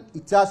മുഴുവൻ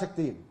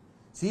ഇച്ഛാശക്തിയും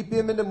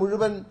CPMന്റെ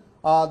മുഴുവൻ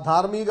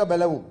ധാർമ്മിക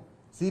ബലവും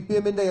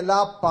CPMന്റെ എല്ലാ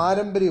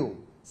പാരമ്പര്യവും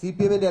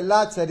CPMന്റെ എല്ലാ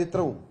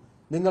ചരിത്രവും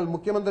നിങ്ങൾ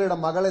മുഖ്യമന്ത്രിയുടെ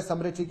മകളെ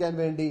സംരക്ഷിക്കാൻ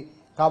വേണ്ടി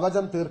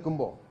കവചം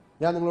തീർക്കുമ്പോൾ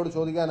ഞാൻ നിങ്ങളോട്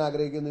ചോദിക്കാൻ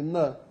ആഗ്രഹിക്കുന്നു,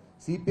 ഇന്ന്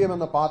CPM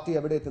എന്ന പാർട്ടി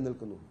എവിടെ എത്തി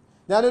നിൽക്കുന്നു?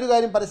 ഞാനൊരു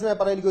കാര്യം പരസ്യമായി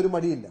പറയാൻ എനിക്കൊരു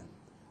മടിയില്ല.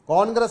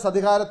 കോൺഗ്രസ്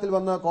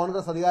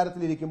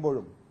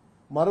അധികാരത്തിലിരിക്കുമ്പോഴും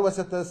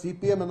മറുവശത്ത്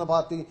CPM എന്ന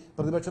പാർട്ടി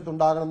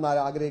പ്രതിപക്ഷത്തുണ്ടാകണം എന്ന്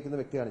ആഗ്രഹിക്കുന്ന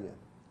വ്യക്തിയാണ് ഞാൻ.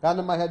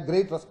 കാരണം I had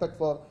great respect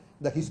for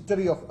the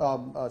history of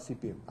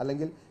CPM,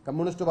 അല്ലെങ്കിൽ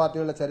കമ്മ്യൂണിസ്റ്റ്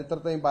പാർട്ടികളുടെ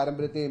ചരിത്രത്തെയും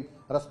പാരമ്പര്യത്തെയും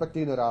റെസ്പെക്ട്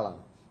ചെയ്യുന്ന ഒരാളാണ്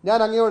ഞാൻ.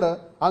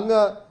 അങ്ങ്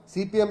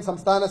CPM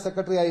സംസ്ഥാന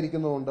സെക്രട്ടറി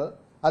ആയിരിക്കുന്നതുകൊണ്ട്,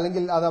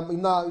 അല്ലെങ്കിൽ അത്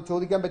ഇന്ന്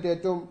ചോദിക്കാൻ പറ്റിയ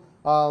ഏറ്റവും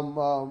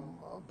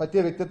പറ്റിയ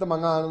വ്യക്തിത്വം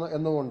അങ്ങാണ്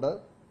എന്നുകൊണ്ട്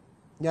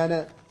ഞാൻ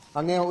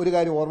അങ്ങേ ഒരു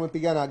കാര്യം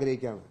ഓർമ്മിപ്പിക്കാൻ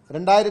ആഗ്രഹിക്കുകയാണ്.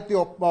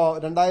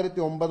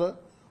 2009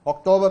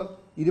 ഒക്ടോബർ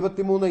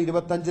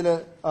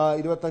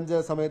 23-25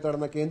 സമയത്ത്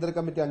നടന്ന കേന്ദ്ര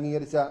കമ്മിറ്റി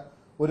അംഗീകരിച്ച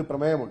ഒരു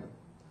പ്രമേയമുണ്ട്.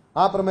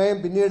 ആ പ്രമേയം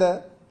പിന്നീട്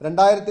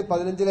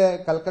 2015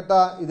 കൽക്കട്ട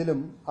ഇതിലും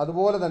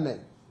അതുപോലെ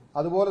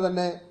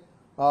തന്നെ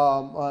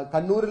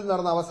കണ്ണൂരിൽ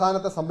നടന്ന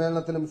അവസാനത്തെ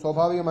സമ്മേളനത്തിലും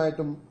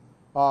സ്വാഭാവികമായിട്ടും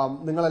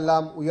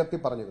നിങ്ങളെല്ലാം ഉയർത്തി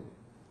പറഞ്ഞിരുന്നു.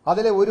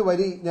 അതിലെ ഒരു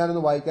വരി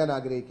ഞാനൊന്ന് വായിക്കാൻ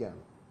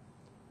ആഗ്രഹിക്കുകയാണ്.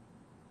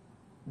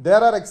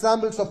 There are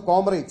examples of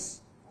comrades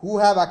who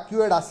have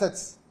acquired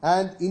assets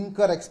and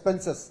incur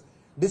expenses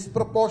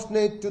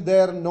disproportionate to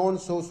their known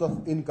source of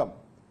income.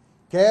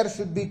 Care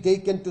should be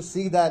taken to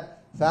see that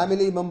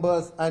family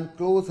members and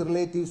close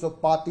relatives of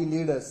party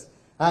leaders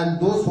and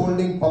those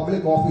holding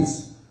public office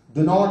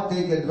do not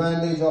take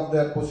advantage of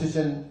their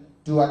position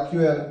to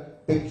acquire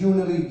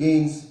pecuniary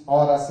gains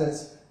or assets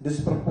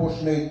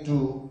disproportionate to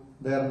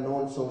their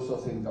known source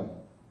of income.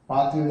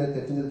 പാർട്ടിയുടെ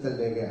തെറ്റിദ്ധരിക്കൽ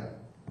രേഖയാണ്.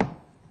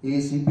 ഈ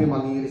CPM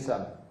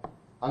അംഗീകരിച്ചാൽ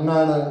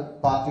അങ്ങാണ്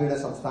പാർട്ടിയുടെ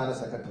സംസ്ഥാന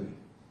secretary.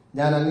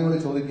 ഞാൻ അങ്ങയോട്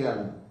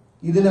ചോദിക്കുകയാണ്,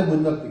 ഇതിനെ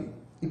മുൻനിർത്തി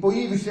ഇപ്പോ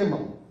ഈ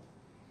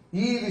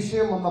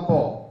വിഷയം വന്നപ്പോ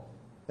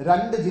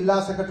 2 ജില്ലാ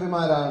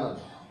സെക്രട്ടറിമാരാണ്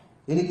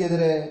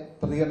എനിക്കെതിരെ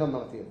പ്രതികരണം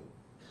നടത്തിയത്.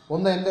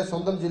 ഒന്ന് എന്റെ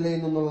സ്വന്തം ജില്ലയിൽ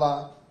നിന്നുള്ള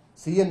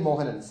CN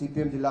മോഹനൻ,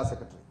 CPM ജില്ലാ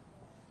സെക്രട്ടറി.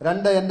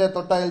 2 എന്റെ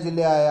തൊട്ടയൽ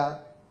ജില്ലയായ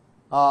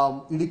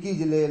ഇടുക്കി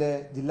ജില്ലയിലെ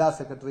ജില്ലാ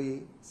സെക്രട്ടറി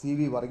CV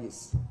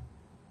വർഗീസ്.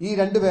 ഈ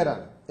 2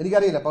 പേരാണ്.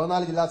 എനിക്കറിയില്ല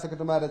 14 ജില്ലാ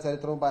സെക്രട്ടറിമാരുടെ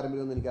ചരിത്രവും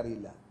പാരമ്പര്യമൊന്നും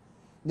എനിക്കറിയില്ല.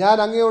 ഞാൻ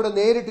അങ്ങയോട്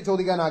നേരിട്ട്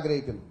ചോദിക്കാൻ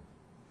ആഗ്രഹിക്കുന്നു,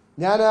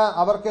 ഞാൻ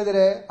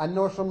അവർക്കെതിരെ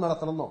അന്വേഷണം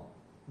നടത്തണമെന്നോ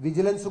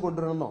വിജിലൻസ്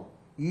കൊണ്ടുവരണമെന്നോ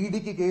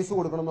EDക്ക് കേസ്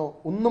കൊടുക്കണമെന്നോ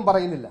ഒന്നും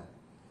പറയുന്നില്ല.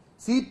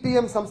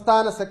 CPM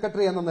സംസ്ഥാന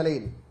സെക്രട്ടറി എന്ന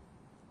നിലയിൽ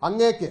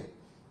അങ്ങേക്ക്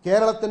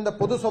കേരളത്തിന്റെ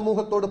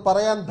പൊതുസമൂഹത്തോട്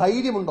പറയാൻ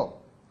ധൈര്യമുണ്ടോ,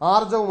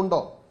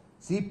 ആർജവമുണ്ടോ?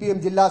 CPM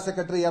ജില്ലാ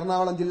സെക്രട്ടറി,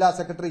 എറണാകുളം ജില്ലാ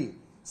സെക്രട്ടറി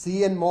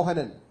CN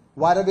മോഹനൻ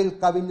വരവിൽ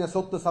കവിഞ്ഞ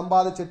സ്വത്ത്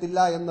സമ്പാദിച്ചിട്ടില്ല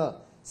എന്ന്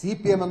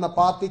CPM എന്ന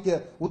പാർട്ടിക്ക്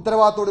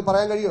ഉത്തരവാദിത്തോട്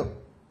പറയാൻ കഴിയോ?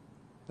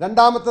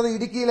 രണ്ടാമത്തത്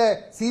ഇടുക്കിയിലെ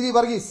CV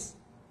വർഗീസ്.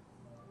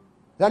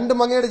 2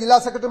 അങ്ങയുടെ ജില്ലാ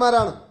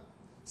സെക്രട്ടറിമാരാണ്.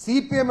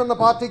 CPM എന്ന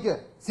പാർട്ടിക്ക്,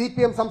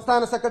 CPM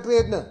സംസ്ഥാന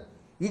സെക്രട്ടേറിയറ്റിന്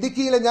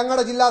ഇടുക്കിയിലെ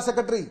ഞങ്ങളുടെ ജില്ലാ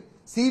സെക്രട്ടറി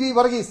CV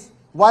വർഗീസ്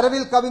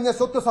വരവിൽ കവിഞ്ഞ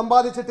സ്വത്ത്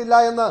സമ്പാദിച്ചിട്ടില്ല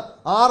എന്ന്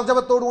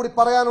ആർജവത്തോടുകൂടി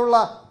പറയാനുള്ള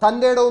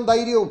തന്റെ ഇടവും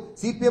ധൈര്യവും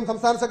CPM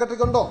സംസ്ഥാന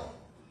സെക്രട്ടറിക്കുണ്ടോ?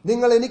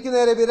 നിങ്ങൾ എനിക്ക്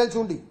നേരെ വിരൽ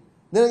ചൂണ്ടി,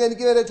 നിങ്ങൾ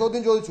എനിക്ക് നേരെ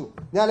ചോദ്യം ചോദിച്ചു,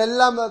 ഞാൻ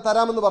എല്ലാം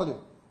തരാമെന്ന് പറഞ്ഞു.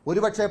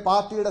 ഒരുപക്ഷെ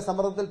പാർട്ടിയുടെ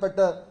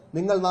സമ്മർദ്ദത്തിൽപ്പെട്ട്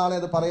നിങ്ങൾ നാളെ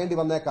അത് പറയേണ്ടി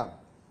വന്നേക്കാം.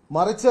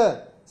 മറിച്ച്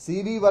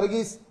CV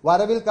വർഗീസ്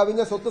വരവിൽ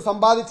കവിഞ്ഞ സ്വത്ത്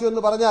സമ്പാദിച്ചു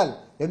എന്ന് പറഞ്ഞാൽ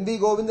MV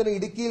ഗോവിന്ദന്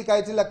ഇടുക്കിയിൽ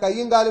കയറ്റില്ല,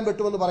 കയ്യും കാലും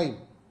വെട്ടുമെന്ന് പറയും.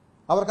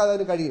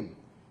 അവർക്കതിന് കഴിയും.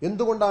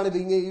 എന്തുകൊണ്ടാണ് ഇത്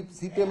ഈ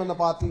CPM എന്ന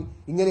പാർട്ടി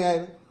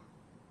ഇങ്ങനെയായത്?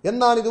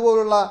 എന്നാണ്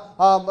ഇതുപോലുള്ള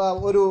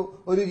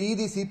ഒരു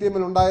രീതി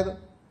CPM-ൽ ഉണ്ടായത്?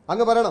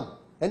 അങ്ങ് പറയണം.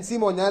 NC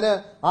മോൻ, ഞാൻ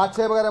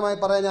ആക്ഷേപകരമായി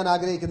പറയാൻ ഞാൻ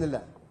ആഗ്രഹിക്കുന്നില്ല.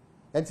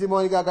 NC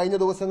മോനിക്ക് കഴിഞ്ഞ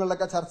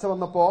ദിവസങ്ങളിലൊക്കെ ചർച്ച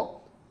വന്നപ്പോൾ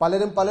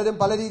പലരും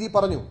പല രീതി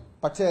പറഞ്ഞു.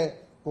 പക്ഷേ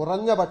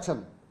കുറഞ്ഞ പക്ഷം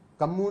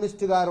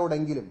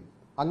കമ്മ്യൂണിസ്റ്റുകാരോടെങ്കിലും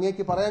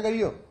അങ്ങേക്ക് പറയാൻ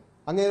കഴിയുമോ?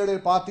 അങ്ങയുടെ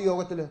ഒരു പാർട്ടി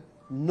യോഗത്തിൽ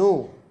നോ,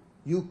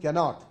 യു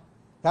കനോട്ട്.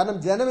 കാരണം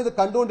ജനം ഇത്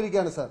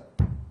കണ്ടുകൊണ്ടിരിക്കുകയാണ് സർ.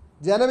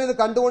 ജനം ഇത്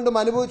കണ്ടുകൊണ്ടും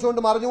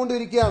അനുഭവിച്ചുകൊണ്ടും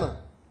അറിഞ്ഞുകൊണ്ടിരിക്കുകയാണ്.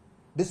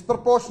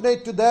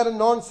 Disproportionate to their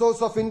non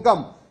source of income,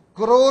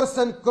 crores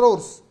and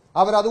crores.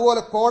 അവർ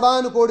അതുപോലെ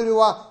കോടാനുകോടി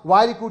രൂപ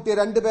വാരിക്കൂട്ടിയ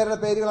രണ്ടുപേരുടെ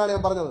പേരുകളാണ്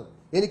ഞാൻ പറഞ്ഞത്.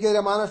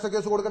 എനിക്കെതിരെ മാനനഷ്ട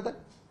കേസ് കൊടുക്കട്ടെ,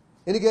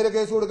 എനിക്കെതിരെ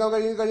കേസ് കൊടുക്കാൻ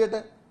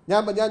കഴിയട്ടെ.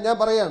 ഞാൻ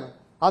പറയാണ്,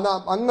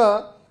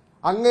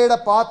 അങ്ങയുടെ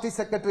പാർട്ടി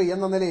സെക്രട്ടറി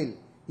എന്ന നിലയിൽ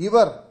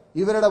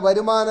ഇവരുടെ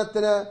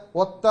വരുമാനത്തിന്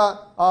ഒത്ത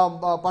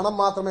പണം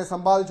മാത്രമേ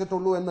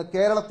സമ്പാദിച്ചിട്ടുള്ളൂ എന്ന്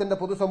കേരളത്തിന്റെ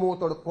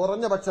പൊതുസമൂഹത്തോട്,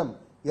 കുറഞ്ഞ പക്ഷം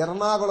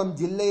എറണാകുളം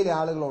ജില്ലയിലെ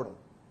ആളുകളോട്,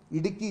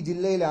 ഇടുക്കി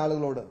ജില്ലയിലെ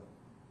ആളുകളോട്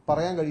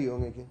പറയാൻ കഴിയുമോ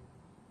അങ്ങേക്ക്?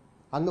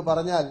 അങ്ങ്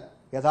പറഞ്ഞാൽ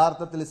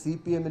യഥാർത്ഥത്തിൽ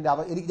CPM-ന്റെ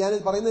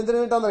ഞാനിത് പറയുന്നത് എന്തിനു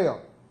വേണ്ടിയിട്ടാണെന്നറിയോ?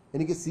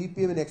 എനിക്ക്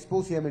CPM-നെ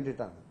എക്സ്പോസ് ചെയ്യാൻ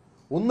വേണ്ടിയിട്ടാണ്.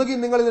 ഒന്നുകിൽ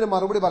നിങ്ങൾ ഇതിന്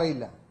മറുപടി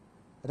പറയില്ല,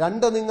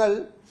 നിങ്ങൾ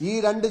ഈ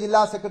 2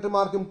 ജില്ലാ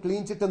സെക്രട്ടറിമാർക്കും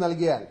ക്ലീൻ ചിറ്റ്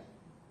നൽകിയാൽ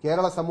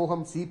കേരള സമൂഹം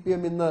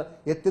CPM ഇന്ന്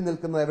എത്തി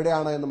നിൽക്കുന്നത്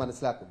എവിടെയാണ് എന്ന്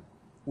മനസ്സിലാക്കും.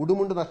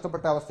 ഉടുമുണ്ട്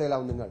നഷ്ടപ്പെട്ട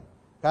അവസ്ഥയിലാവും നിങ്ങൾ.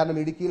 കാരണം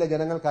ഇടുക്കിയിലെ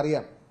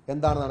ജനങ്ങൾക്കറിയാം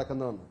എന്താണ്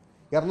നടക്കുന്നതെന്ന്,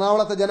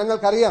 എറണാകുളത്തെ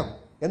ജനങ്ങൾക്കറിയാം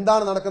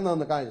എന്താണ്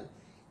നടക്കുന്നതെന്ന്.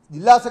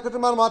 ജില്ലാ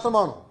സെക്രട്ടറിമാർ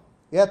മാത്രമാണോ?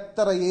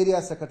 എത്ര ഏരിയ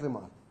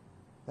സെക്രട്ടറിമാർ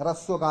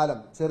ഹ്രസ്വകാലം,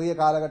 ചെറിയ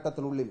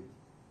കാലഘട്ടത്തിനുള്ളിൽ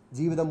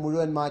ജീവിതം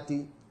മുഴുവൻ മാറ്റി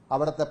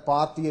അവിടുത്തെ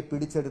പാർട്ടിയെ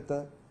പിടിച്ചെടുത്ത്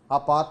ആ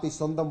പാർട്ടി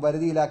സ്വന്തം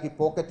വരുതിയിലാക്കി,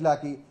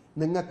 പോക്കറ്റിലാക്കി.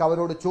 നിങ്ങൾക്ക്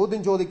അവരോട്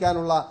ചോദ്യം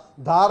ചോദിക്കാനുള്ള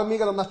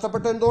ധാർമ്മികത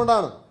നഷ്ടപ്പെട്ട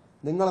എന്തുകൊണ്ടാണ്?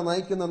 നിങ്ങളെ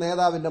നയിക്കുന്ന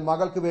നേതാവിന്റെ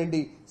മകൾക്ക് വേണ്ടി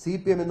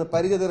CPM ഇന്ന്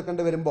പരിധി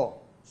തീർക്കേണ്ടി വരുമ്പോൾ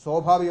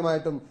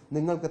സ്വാഭാവികമായിട്ടും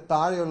നിങ്ങൾക്ക്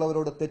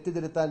താഴെയുള്ളവരോട്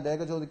തെറ്റിദ്ധരുത്താൻ,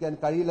 രേഖ ചോദിക്കാൻ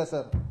കഴിയില്ല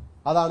സർ.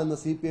 അതാണ് ഇന്ന്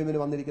CPM-ന്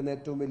വന്നിരിക്കുന്ന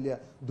ഏറ്റവും വലിയ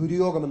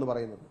ദുര്യോഗം എന്ന്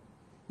പറയുന്നത്.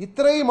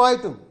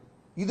 ഇത്രയുമായിട്ടും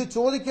ഇത്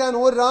ചോദിക്കാൻ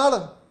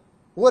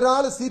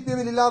ഒരാൾ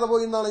CPM-ൽ ഇല്ലാതെ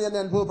പോയി എന്നാണ് ഞാൻ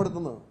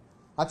അനുഭവപ്പെടുത്തുന്നത്.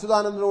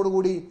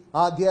 അച്യുതാനന്ദനോടുകൂടി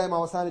ആ അധ്യായം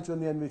അവസാനിച്ചു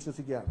എന്ന് ഞാൻ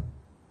വിശ്വസിക്കുകയാണ്.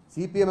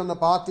 CPM എന്ന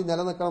പാർട്ടി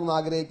നിലനിൽക്കണമെന്ന്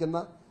ആഗ്രഹിക്കുന്ന,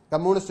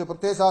 കമ്മ്യൂണിസ്റ്റ്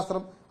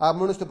പ്രത്യയശാസ്ത്രം,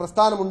 കമ്മ്യൂണിസ്റ്റ്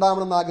പ്രസ്ഥാനം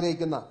ഉണ്ടാവണമെന്ന്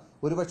ആഗ്രഹിക്കുന്ന,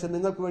 ഒരുപക്ഷെ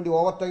നിങ്ങൾക്ക് വേണ്ടി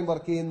ഓവർ ടൈം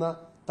വർക്ക് ചെയ്യുന്ന,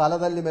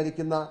 തലതല്ലി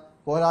മരിക്കുന്ന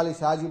പോരാളി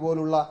ഷാജി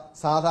പോലുള്ള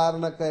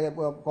സാധാരണ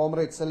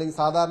കോമ്രേഡ്സ് അല്ലെങ്കിൽ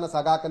സാധാരണ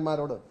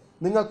സഖാക്കന്മാരോട്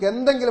നിങ്ങൾക്ക്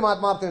എന്തെങ്കിലും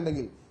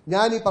ആത്മാർത്ഥമുണ്ടെങ്കിൽ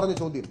ഞാൻ ഈ പറഞ്ഞ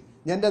ചോദ്യം,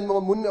 എന്റെ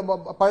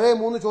പഴയ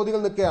 3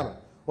 ചോദ്യങ്ങൾ നിൽക്കുകയാണ്.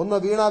 1,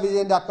 വീണ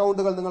വിജയന്റെ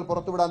അക്കൗണ്ടുകൾ നിങ്ങൾ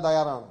പുറത്തുവിടാൻ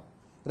തയ്യാറാണ്.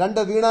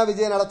 2, വീണ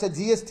വിജയൻ അടച്ച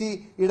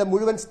GST-യുടെ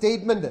മുഴുവൻ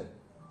സ്റ്റേറ്റ്മെന്റ്,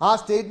 ആ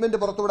സ്റ്റേറ്റ്മെന്റ്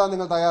പുറത്തുവിടാൻ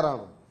നിങ്ങൾ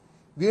തയ്യാറാണ്.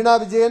 വീണ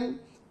വിജയൻ,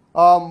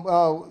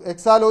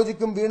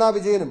 എക്സാലോജിക്കും വീണ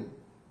വിജയനും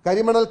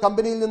കരിമണൽ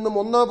കമ്പനിയിൽ നിന്നും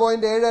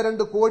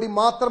 1.72 കോടി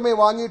മാത്രമേ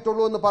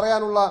വാങ്ങിയിട്ടുള്ളൂ എന്ന്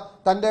പറയാനുള്ള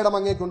തന്റെ ഇടം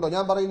അങ്ങേക്കുണ്ടോ?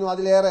 ഞാൻ പറയുന്നു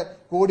അതിലേറെ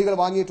കോടികൾ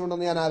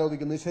വാങ്ങിയിട്ടുണ്ടെന്ന് ഞാൻ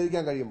ആരോപിക്കുന്നു.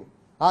 നിഷേധിക്കാൻ കഴിയുമോ?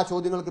 ആ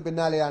ചോദ്യങ്ങൾക്ക്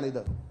പിന്നാലെയാണ്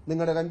ഇത്.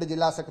 നിങ്ങളുടെ 2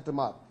 ജില്ലാ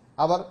സെക്രട്ടറിമാർ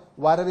അവർ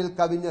വരവിൽ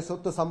കവിഞ്ഞ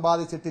സ്വത്ത്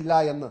സമ്പാദിച്ചിട്ടില്ല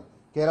എന്ന്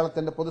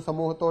കേരളത്തിന്റെ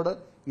പൊതുസമൂഹത്തോട്,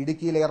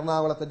 ഇടുക്കിയിലെ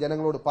എറണാകുളത്തെ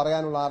ജനങ്ങളോട്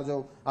പറയാനുള്ള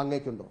ആർജവും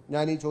അങ്ങേക്കുണ്ടോ?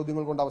 ഞാൻ ഈ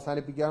ചോദ്യങ്ങൾ കൊണ്ട്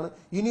അവസാനിപ്പിക്കുകയാണ്.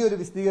 ഇനിയൊരു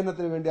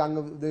വിശദീകരണത്തിന് വേണ്ടി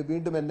അങ്ങ്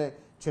വീണ്ടും എന്നെ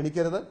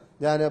ക്ഷണിക്കരുത്.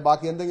 ഞാൻ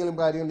ബാക്കി എന്തെങ്കിലും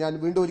കാര്യങ്ങൾ ഞാൻ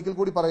വീണ്ടും ഒരിക്കൽ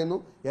കൂടി പറയുന്നു.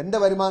 എന്റെ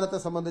വരുമാനത്തെ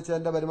സംബന്ധിച്ച്,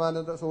 എന്റെ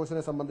വരുമാന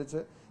സോഴ്സിനെ സംബന്ധിച്ച്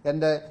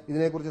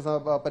ഇതിനെക്കുറിച്ച്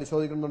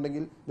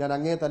പരിശോധിക്കുന്നുണ്ടെങ്കിൽ ഞാൻ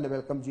അങ്ങേ തന്നെ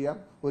വെൽക്കം ചെയ്യാം.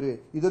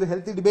 ഇതൊരു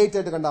ഹെൽത്തി ഡിബേറ്റ്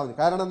ആയിട്ട് കണ്ടാൽ മതി.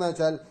 കാരണം എന്താ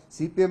വെച്ചാൽ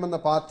CPM എന്ന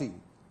പാർട്ടി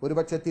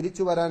ഒരുപക്ഷെ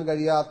തിരിച്ചു വരാൻ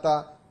കഴിയാത്ത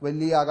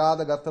വലിയ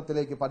അഗാധ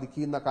ഗർത്തത്തിലേക്ക്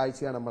പതിക്കുന്ന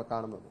കാഴ്ചയാണ് നമ്മൾ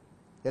കാണുന്നത്.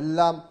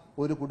 എല്ലാം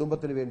ഒരു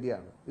കുടുംബത്തിന്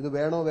വേണ്ടിയാണ്. ഇത്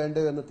വേണോ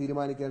വേണ്ടയോ എന്ന്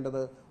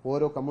തീരുമാനിക്കേണ്ടത്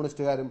ഓരോ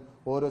കമ്മ്യൂണിസ്റ്റുകാരും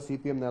ഓരോ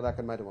CPM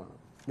നേതാക്കന്മാരുമാണ്.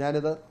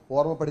 ഞാനിത്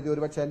ഓർമ്മപ്പെടുത്തി,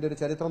 ഒരുപക്ഷെ എൻ്റെ ഒരു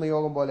ചരിത്ര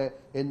നിയോഗം പോലെ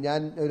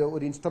ഞാൻ ഒരു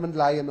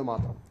ഇൻസ്ട്രുമെന്റിലായി എന്ന്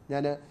മാത്രം.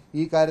 ഞാൻ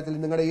ഈ കാര്യത്തിൽ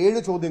നിങ്ങളുടെ 7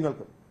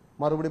 ചോദ്യങ്ങൾക്ക്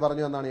മറുപടി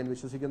പറഞ്ഞു എന്നാണ് ഞാൻ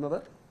വിശ്വസിക്കുന്നത്.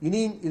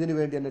 ഇനിയും ഇതിനു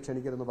വേണ്ടി എന്നെ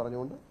ക്ഷണിക്കരുതെന്ന്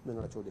പറഞ്ഞുകൊണ്ട്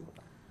നിങ്ങളുടെ ചോദ്യങ്ങൾ.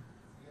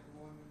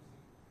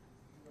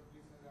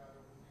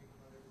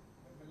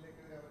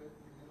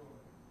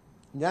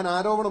 ഞാൻ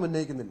ആരോപണം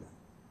ഉന്നയിക്കുന്നില്ല.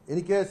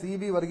 എനിക്ക്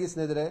CB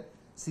വർഗീസിനെതിരെ,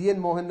 CN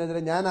മോഹനെതിരെ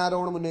ഞാൻ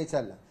ആരോപണം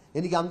ഉന്നയിച്ചല്ല.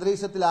 എനിക്ക്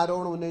അന്തരീക്ഷത്തിൽ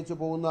ആരോപണം ഉന്നയിച്ചു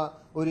പോകുന്ന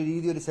ഒരു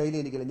രീതി, ഒരു ശൈലി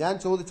എനിക്കില്ല. ഞാൻ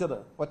ചോദിച്ചത്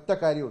ഒറ്റ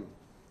കാര്യമുള്ളൂ.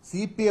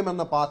 CPM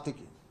എന്ന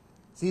പാർട്ടിക്ക്,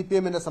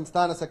 CPM-ന്റെ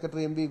സംസ്ഥാന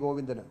സെക്രട്ടറി MV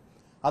ഗോവിന്ദന്,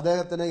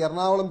 അദ്ദേഹത്തിന്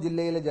എറണാകുളം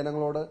ജില്ലയിലെ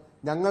ജനങ്ങളോട്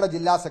ഞങ്ങളുടെ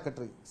ജില്ലാ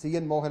സെക്രട്ടറി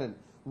CN മോഹനൻ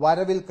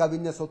വരവിൽ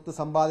കവിഞ്ഞ സ്വത്ത്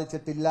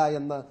സമ്പാദിച്ചിട്ടില്ല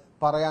എന്ന്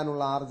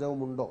പറയാനുള്ള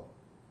ആർജവമുണ്ടോ?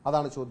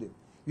 അതാണ് ചോദ്യം.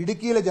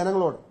 ഇടുക്കിയിലെ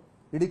ജനങ്ങളോട്,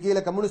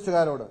 ഇടുക്കിയിലെ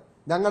കമ്മ്യൂണിസ്റ്റുകാരോട്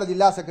ഞങ്ങളുടെ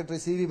ജില്ലാ സെക്രട്ടറി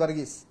CV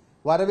വർഗീസ്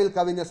വരവിൽ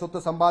കവിഞ്ഞ സ്വത്ത്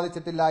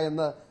സമ്പാദിച്ചിട്ടില്ല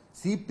എന്ന്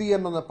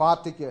CPM എന്ന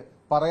പാർട്ടിക്ക്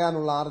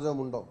പറയാനുള്ള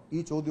ആർജവമുണ്ടോ? ഈ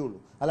ചോദ്യമുള്ളൂ.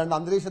 അല്ലാണ്ട്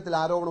അന്തരീക്ഷത്തിൽ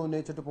ആരോപണം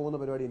ഉന്നയിച്ചിട്ട് പോകുന്ന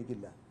പരിപാടി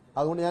എനിക്കില്ല.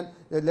 അതുകൊണ്ട് ഞാൻ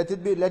let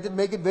it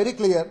make it very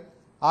clear,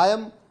 I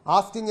am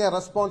asking A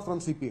response from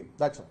CPM.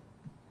 That's all.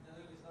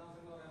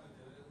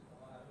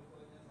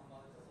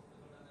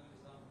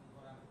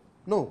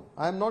 No,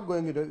 I am not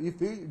going to. If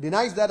he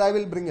denies that, I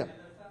will bring him.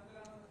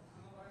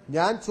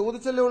 ഞാൻ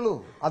ചോദിച്ചല്ലേ ഉള്ളൂ,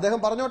 അദ്ദേഹം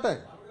പറഞ്ഞോട്ടെ.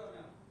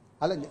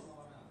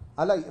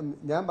 അല്ല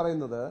ഞാൻ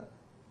പറയുന്നത്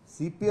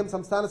CPM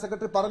സംസ്ഥാന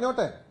സെക്രട്ടറി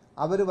പറഞ്ഞോട്ടെ.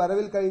 അവർ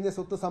വരവിൽ കഴിഞ്ഞ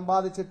സ്വത്ത്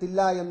സമ്പാദിച്ചിട്ടില്ല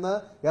എന്ന്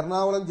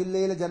എറണാകുളം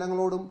ജില്ലയിലെ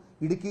ജനങ്ങളോടും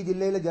ഇടുക്കി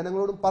ജില്ലയിലെ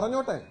ജനങ്ങളോടും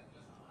പറഞ്ഞോട്ടെ.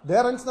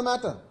 There ends the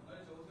matter.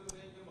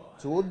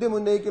 ചോദ്യം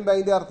ഉന്നയിക്കുമ്പോൾ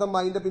അതിന്റെ അർത്ഥം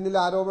അതിന്റെ പിന്നിൽ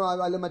ആരോപണം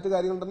അല്ലെങ്കിൽ മറ്റു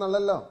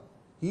കാര്യങ്ങളുണ്ടെന്നല്ലോ.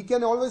 He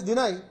can always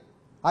deny.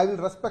 I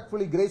will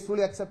respectfully,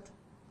 gracefully accept.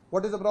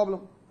 What is the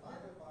problem?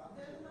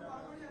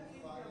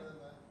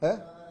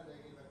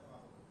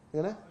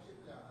 എങ്ങനെ?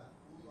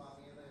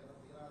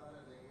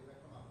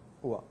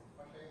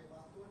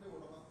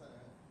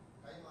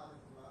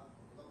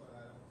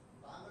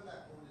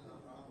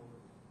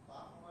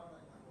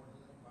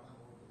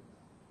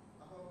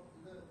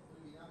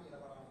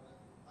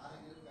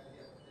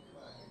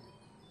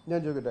 ഞാൻ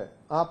ചോദിക്കട്ടെ,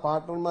 ആ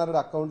പാർട്ട്ണർമാരുടെ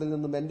അക്കൗണ്ടിൽ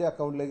നിന്നും എന്റെ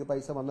അക്കൗണ്ടിലേക്ക്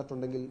പൈസ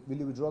വന്നിട്ടുണ്ടെങ്കിൽ will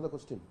you withdraw the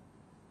question?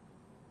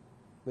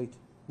 Wait.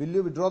 Will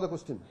you withdraw the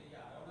question?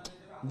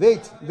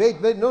 Wait.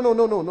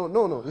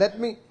 No.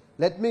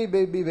 Let me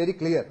be very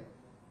clear.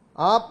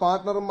 ആ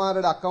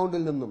പാർട്ട്ണർമാരുടെ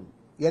അക്കൗണ്ടിൽ നിന്നും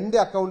എന്റെ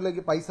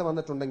അക്കൗണ്ടിലേക്ക് പൈസ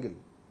വന്നിട്ടുണ്ടെങ്കിൽ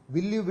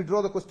will you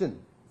withdraw the question?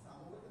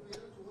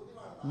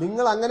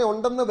 നിങ്ങൾ അങ്ങനെ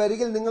ഉണ്ടെന്ന്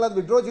വരികിൽ നിങ്ങൾ അത്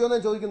വിഡ്രോ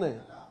ചെയ്യുമെന്നാണ് ചോദിക്കുന്നത്.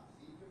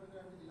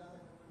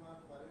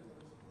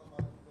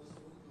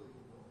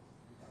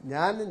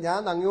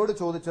 ഞാൻ അങ്ങോട്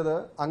ചോദിച്ചത്,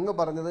 അങ്ങ്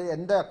പറഞ്ഞത്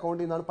എന്റെ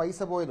അക്കൗണ്ടിൽ നിന്നാണ് പൈസ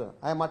പോയത്.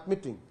 I M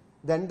admitting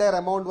the entire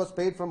amount was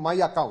paid from my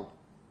account.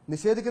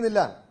 നിഷേധിക്കുന്നില്ല.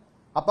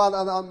 അപ്പൊ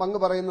അങ്ങ്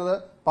പറയുന്നത്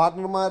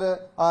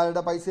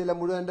പാർട്ട്ണർമാരുടെ പൈസയില്ല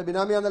മുഴുവൻ എന്റെ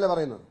ബിനാമിയാന്നല്ലേ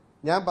പറയുന്നത്.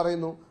 ഞാൻ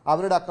പറയുന്നു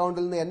അവരുടെ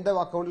അക്കൗണ്ടിൽ നിന്ന് എന്റെ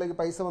അക്കൗണ്ടിലേക്ക്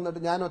പൈസ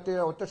വന്നിട്ട് ഞാൻ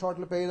ഒറ്റ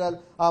ഷോട്ടിൽ പേ ചെയ്താൽ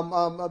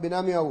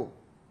ബിനാമിയാവും.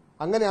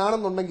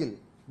 അങ്ങനെയാണെന്നുണ്ടെങ്കിൽ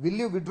will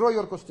you withdraw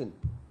your question?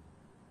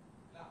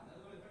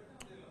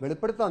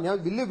 വെളിപ്പെടുത്താം. ഞാൻ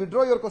will you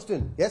withdraw your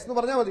question? Yes എന്ന്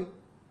പറഞ്ഞാൽ മതി.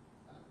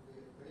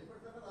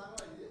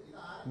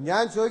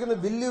 ഞാൻ ചോദിക്കുന്നത്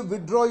will you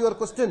withdraw your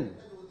question?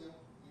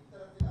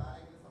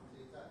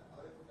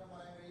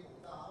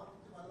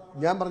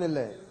 ഞാൻ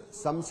പറഞ്ഞില്ലേ,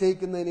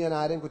 സംശയിക്കുന്നതിന് ഞാൻ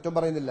ആരെയും കുറ്റം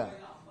പറയുന്നില്ല.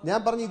 ഞാൻ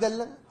പറഞ്ഞു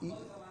ഇതല്ല.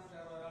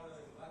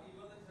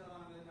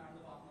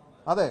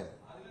 അതെ,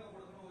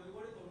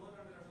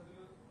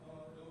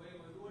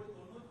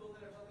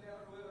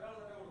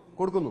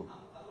 കൊടുക്കുന്നു.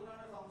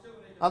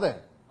 അതെ,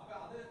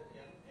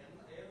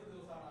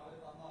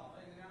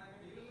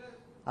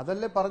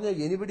 അതല്ലേ പറഞ്ഞ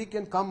anybody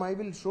can come, I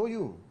will show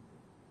you.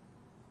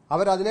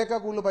 അവരതിനേക്കാൾ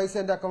കൂടുതൽ പൈസ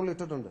എന്റെ അക്കൗണ്ടിൽ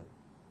ഇട്ടിട്ടുണ്ട്.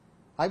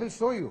 I will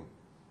show you.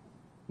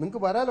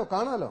 നിങ്ങൾക്ക് വരാലോ,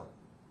 കാണാലോ.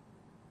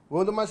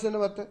 ഗോവിന്ദമാഷ് തന്നെ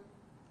വരട്ടെ.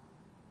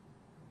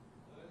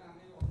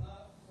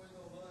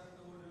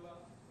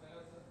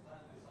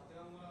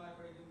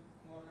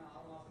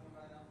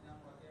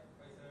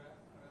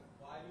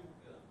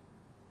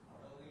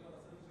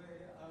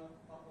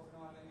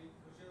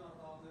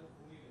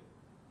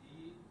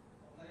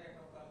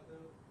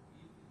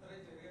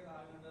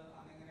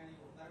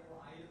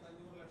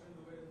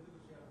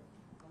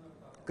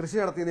 കൃഷി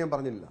നടത്തിയെന്ന് ഞാൻ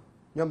പറഞ്ഞില്ല.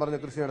 ഞാൻ പറഞ്ഞു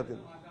കൃഷി നടത്തി.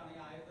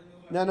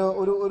 ഞാൻ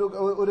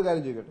ഒരു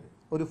കാര്യം ചോദിക്കട്ടെ.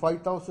 ഒരു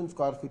 5,000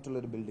 സ്ക്വയർ ഫീറ്റ് ഉള്ള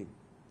ഒരു ബിൽഡിംഗ്,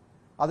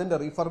 അതിന്റെ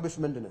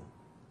റീഫർബിഷ്മെന്റിന്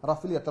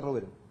റഫ്ലി എത്ര രൂപ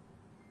വരും?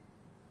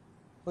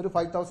 ഒരു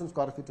 5,000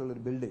 സ്ക്വയർ ഫീറ്റ് ഉള്ള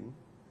ഒരു ബിൽഡിംഗ്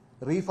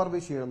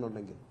റീഫർബിഷ്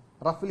ചെയ്യണമെന്നുണ്ടെങ്കിൽ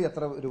റഫ്ലി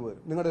എത്ര രൂപ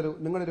വരും?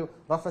 നിങ്ങളുടെ ഒരു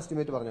റഫ്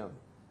എസ്റ്റിമേറ്റ് പറഞ്ഞാൽ മതി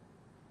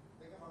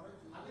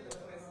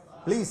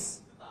പ്ലീസ്.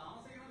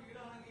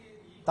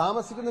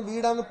 താമസിക്കുന്ന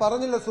വീടാന്ന്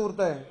പറഞ്ഞില്ല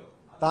സുഹൃത്തെ.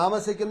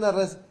 താമസിക്കുന്ന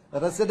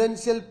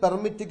റെസിഡൻഷ്യൽ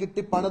പെർമിറ്റ്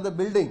കിട്ടി പണിത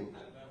ബിൽഡിംഗ്.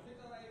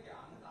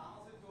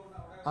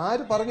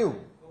 ആര് പറഞ്ഞു?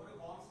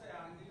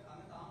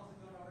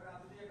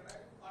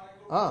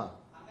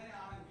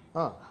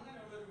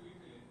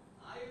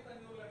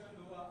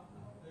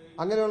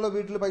 അങ്ങനെയുള്ള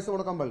വീട്ടിൽ പൈസ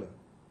കൊടുക്കാൻ പാടില്ലേ?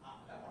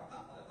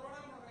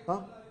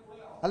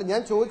 അല്ല,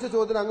 ഞാൻ ചോദിച്ച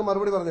ചോദ്യത്തിന് അങ്ങ്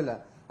മറുപടി പറഞ്ഞില്ല.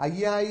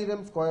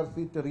 5,000 സ്ക്വയർ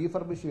ഫീറ്റ്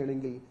റീഫർബിഷ്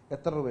ചെയ്യണമെങ്കിൽ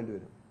എത്ര രൂപ വേണ്ടി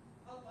വരും?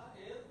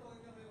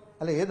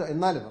 അല്ല,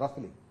 എന്നാലും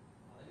റഫ്ലി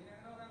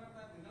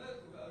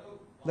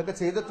ഇതൊക്കെ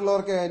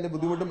ചെയ്തിട്ടുള്ളവർക്ക് അതിന്റെ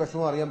ബുദ്ധിമുട്ടും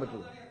വിഷമവും അറിയാൻ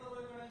പറ്റുള്ളൂ.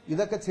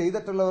 ഇതൊക്കെ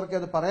ചെയ്തിട്ടുള്ളവർക്ക്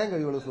അത് പറയാൻ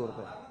കഴിയുള്ളൂ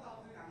സുഹൃത്തെ.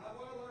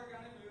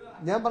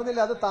 ഞാൻ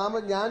പറഞ്ഞില്ല അത്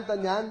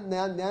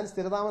ഞാൻ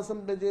സ്ഥിരതാമസം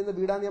ചെയ്യുന്ന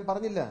വീടാന്ന് ഞാൻ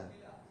പറഞ്ഞില്ല.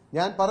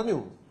 ഞാൻ പറഞ്ഞു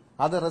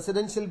അത്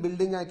റെസിഡൻഷ്യൽ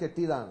ബിൽഡിംഗ് ആയി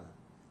കെട്ടിയതാണ്.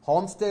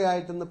 ഹോം സ്റ്റേ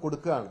ആയിട്ടൊന്ന്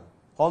കൊടുക്കുകയാണ്.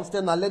 ഹോം സ്റ്റേ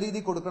നല്ല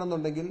രീതിയിൽ കൊടുക്കണം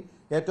എന്നുണ്ടെങ്കിൽ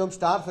ഏറ്റവും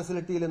സ്റ്റാർ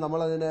ഫെസിലിറ്റിയിൽ നമ്മൾ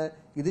അതിനെ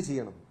ഇത്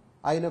ചെയ്യണം,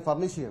 അതിനെ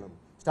ഫർണിഷ് ചെയ്യണം.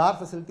 സ്റ്റാർ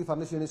ഫെസിലിറ്റി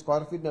ഫർണിഷ് ചെയ്യണം.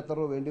 സ്ക്വയർ ഫീറ്റിന് എത്ര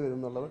രൂപ വേണ്ടി വരും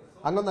എന്നുള്ളത്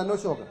അങ്ങൊന്ന്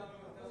അന്വേഷിച്ച് നോക്കണം.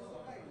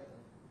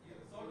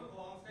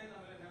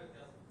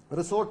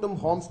 റിസോർട്ടും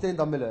ഹോം സ്റ്റേയും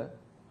തമ്മിൽ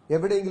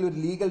എവിടെയെങ്കിലും ഒരു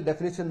ലീഗൽ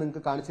ഡെഫിനിഷൻ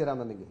നിങ്ങൾക്ക് കാണിച്ചു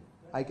തരാമെന്നുണ്ടെങ്കിൽ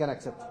ഐ ക്യാൻ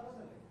അക്സെപ്റ്റ്.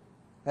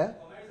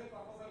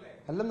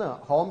 അല്ലെന്ന്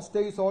home stay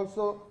is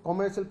also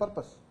commercial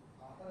purpose.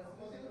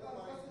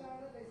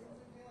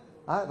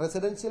 ആ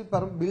residential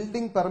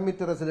building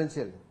permit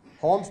residential,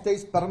 home stay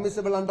is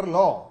permissible under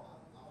law.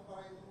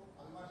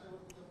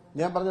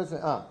 ഞാൻ പറഞ്ഞ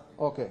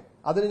ഓക്കെ,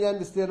 അതിന് ഞാൻ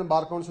വിശദീകരണം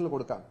ബാർ കൗൺസിലിന്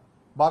കൊടുക്കാം.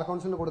 ബാർ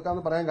കൗൺസിലിന്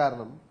കൊടുക്കാമെന്ന് പറയാൻ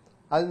കാരണം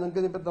അത്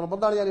നിങ്ങൾക്ക് ഇപ്പം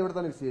നിർബന്ധമാണ്. ഞാൻ ഇവിടെ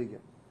തന്നെ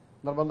വിശദീകരിക്കാം.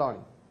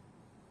 നിർബന്ധമാണ്.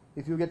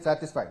 If you get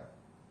satisfied.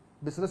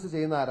 Business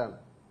ചെയ്യുന്ന ആരാണ്?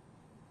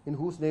 In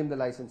whose name the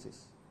licence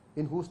is,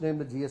 in whose name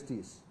the GST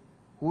is,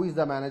 who is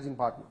the managing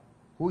partner,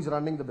 who is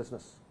running the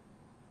business.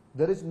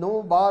 There is no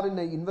bar in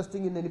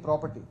investing in any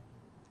property.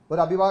 ഒരു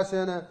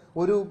അഭിഭാഷകന്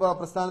ഒരു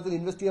പ്രസ്ഥാനത്തിൽ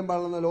invest ചെയ്യാൻ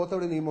പാടില്ലെന്ന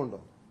ലോകത്തെവിടെ നിയമമുണ്ടോ?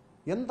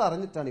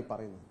 എന്തറിഞ്ഞിട്ടാണ് ഈ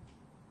പറയുന്നത്?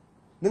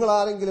 നിങ്ങൾ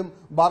ആരെങ്കിലും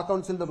ബാർ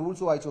കൗൺസിലിന്റെ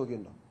റൂൾസ് വായിച്ചു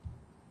നോക്കിയിട്ടുണ്ടോ?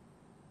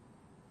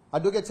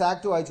 അഡ്വക്കേറ്റ്സ്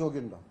ആക്ട് വായിച്ചു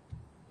നോക്കിയിട്ടുണ്ടോ?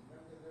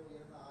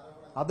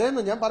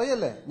 അതേന്ന് ഞാൻ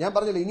പറഞ്ഞില്ല.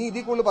 ഇനി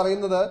ഇതിൽ കൂടുതൽ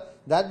പറയുന്നത്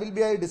that will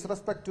be I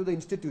disrespect to the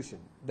institution.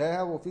 They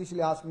have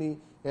officially ask me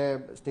A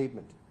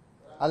statement.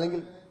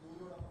 അല്ലെങ്കിൽ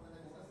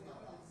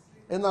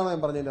എന്നാണോ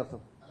ഞാൻ പറഞ്ഞതിന്റെ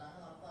അർത്ഥം?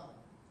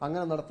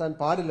 അങ്ങനെ നടത്താൻ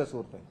പാടില്ല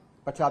സുഹൃത്തെ.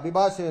 പക്ഷെ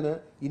അഭിഭാഷകന്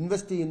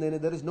ഇൻവെസ്റ്റ് ചെയ്യുന്നതിന്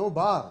ദർ ഇസ്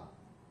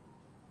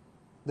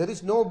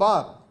നോ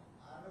ബാർ.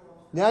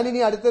 ഞാനിനി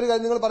അടുത്തൊരു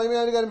കാര്യം നിങ്ങൾ പറയുമ്പോൾ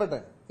ഞാനൊരു കാര്യം പറ്റേ,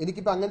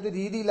 എനിക്കിപ്പോൾ അങ്ങനത്തെ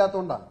രീതി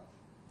ഇല്ലാത്തതുകൊണ്ടാണ്.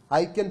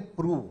 I can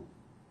prove.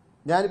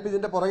 ഞാനിപ്പോൾ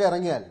ഇതിന്റെ പുറകെ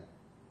ഇറങ്ങിയാൽ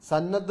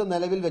സന്നദ്ധ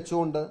നിലവിൽ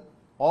വെച്ചുകൊണ്ട്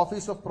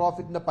ഓഫീസ് ഓഫ്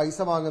പ്രോഫിറ്റിന്റെ പൈസ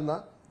വാങ്ങുന്ന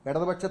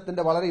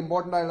ഇടതുപക്ഷത്തിന്റെ വളരെ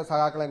ഇമ്പോർട്ടന്റ് ആയുള്ള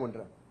സഹാക്കളെ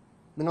കൊണ്ടുവരാം.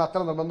 നിങ്ങൾ അത്ര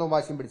നിർബന്ധവും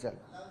വാശിയും പിടിച്ചാൽ.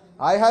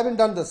 I have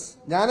done this.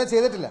 ഞാനത്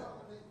ചെയ്തിട്ടില്ല.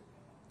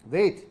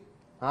 വെയിറ്റ്,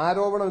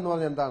 ആരോപണം എന്ന്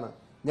പറഞ്ഞാൽ എന്താണ്?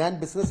 ഞാൻ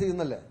ബിസിനസ്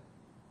ചെയ്യുന്നല്ലേ.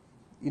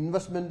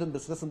 ഇൻവെസ്റ്റ്മെന്റും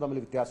ബിസിനസ്സും തമ്മിൽ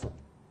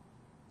വ്യത്യാസമുണ്ട്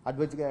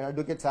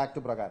അഡ്വക്കേറ്റ്സ് ആക്ട്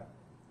പ്രകാരം.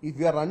 If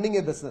you are running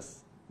A business,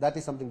 that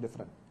is something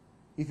different.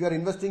 If you are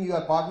investing, you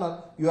are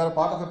a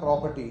part of a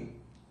property,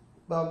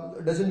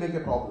 doesn't make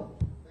a problem.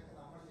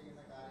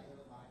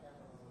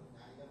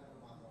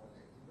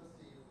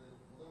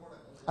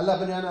 അല്ല,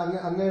 അപ്പൊ ഞാൻ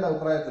അങ്ങയുടെ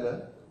അഭിപ്രായത്തില്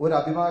ഒരു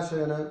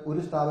അഭിഭാഷകന്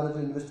ഒരു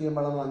സ്ഥാപനത്തിൽ ഇൻവെസ്റ്റ് ചെയ്യാൻ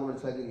പാടില്ലെന്ന് അങ്ങ്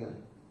മനസ്സിലാക്കിയിരിക്കണേ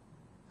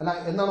അല്ല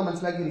എന്നാണോ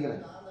മനസ്സിലാക്കിയിരിക്കണേ?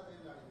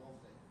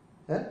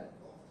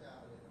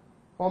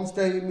 ഹോം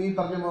സ്റ്റേ ഈ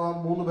പറഞ്ഞ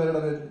 3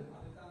 പേരുടെ പേര്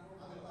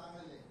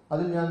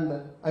അതിൽ ഞാനുണ്ട്.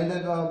 അതിന്റെ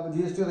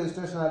GST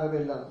രജിസ്ട്രേഷൻ ആരുടെ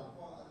പേരിലാണ്?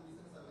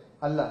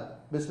 അല്ല,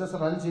 ബിസിനസ്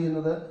റൺ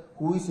ചെയ്യുന്നത്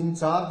who is in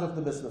charge of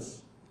the business,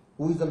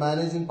 who is the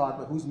managing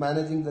partner, who is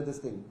managing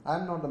this thing. I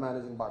am not the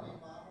managing partner.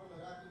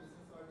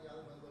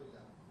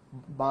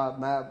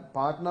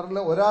 പാർട്ണറിൽ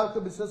ഒരാൾക്ക്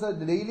ബിസിനസ്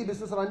ഡെയിലി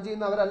ബിസിനസ് റൺ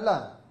ചെയ്യുന്ന അവരല്ല.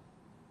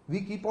 We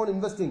keep on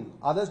investing,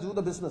 others do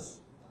the business.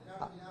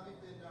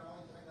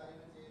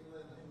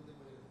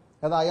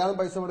 അത് അയാളും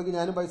പൈസ മുടക്കി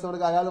ഞാനും പൈസ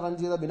മുടക്കി അയാൾ റൺ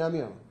ചെയ്ത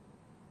ബിനാമിയാണ്.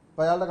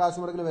 അപ്പൊ അയാളുടെ കാശ്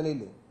മുടക്കിന്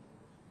വിലയില്ലേ?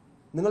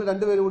 നിങ്ങൾ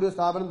രണ്ടുപേരും കൂടി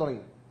സ്ഥാപനം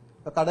തുടങ്ങി,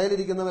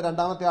 കടയിലിരിക്കുന്നവർ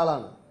രണ്ടാമത്തെ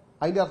ആളാണ്.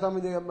 അതിന്റെ അർത്ഥം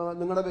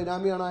നിങ്ങളുടെ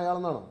ബിനാമിയാണ്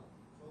അയാളെന്നാണോ?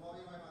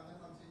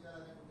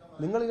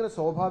 നിങ്ങളിങ്ങനെ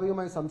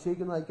സ്വാഭാവികമായി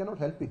സംശയിക്കുന്നത് ഐ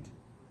കാനോട്ട് ഹെൽപ്പ് ഇറ്റ്.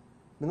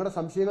 നിങ്ങളുടെ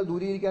സംശയങ്ങൾ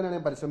ദൂരീകരിക്കാനാണ്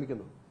ഞാൻ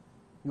പരിശ്രമിക്കുന്നത്.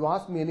 You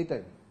ask me any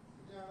time.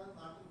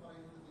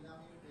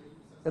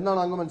 എന്നാണ്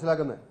അങ്ങ്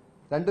മനസ്സിലാക്കുന്നത്?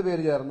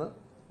 രണ്ടുപേര് ചേർന്ന്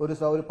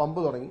ഒരു പമ്പ്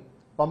തുടങ്ങി,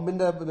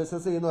 പമ്പിന്റെ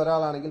ബിസിനസ് ചെയ്യുന്ന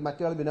ഒരാളാണെങ്കിൽ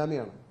മറ്റേ ആൾ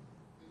ബിനാമിയാണ്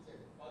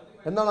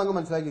എന്നാണ് അങ്ങ്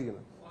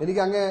മനസ്സിലാക്കിയിരിക്കുന്നത്.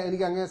 എനിക്ക്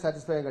അങ്ങേ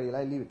സാറ്റിസ്ഫൈ ചെയ്യാൻ കഴിയില്ല.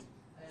 I leave it.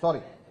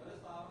 സോറി.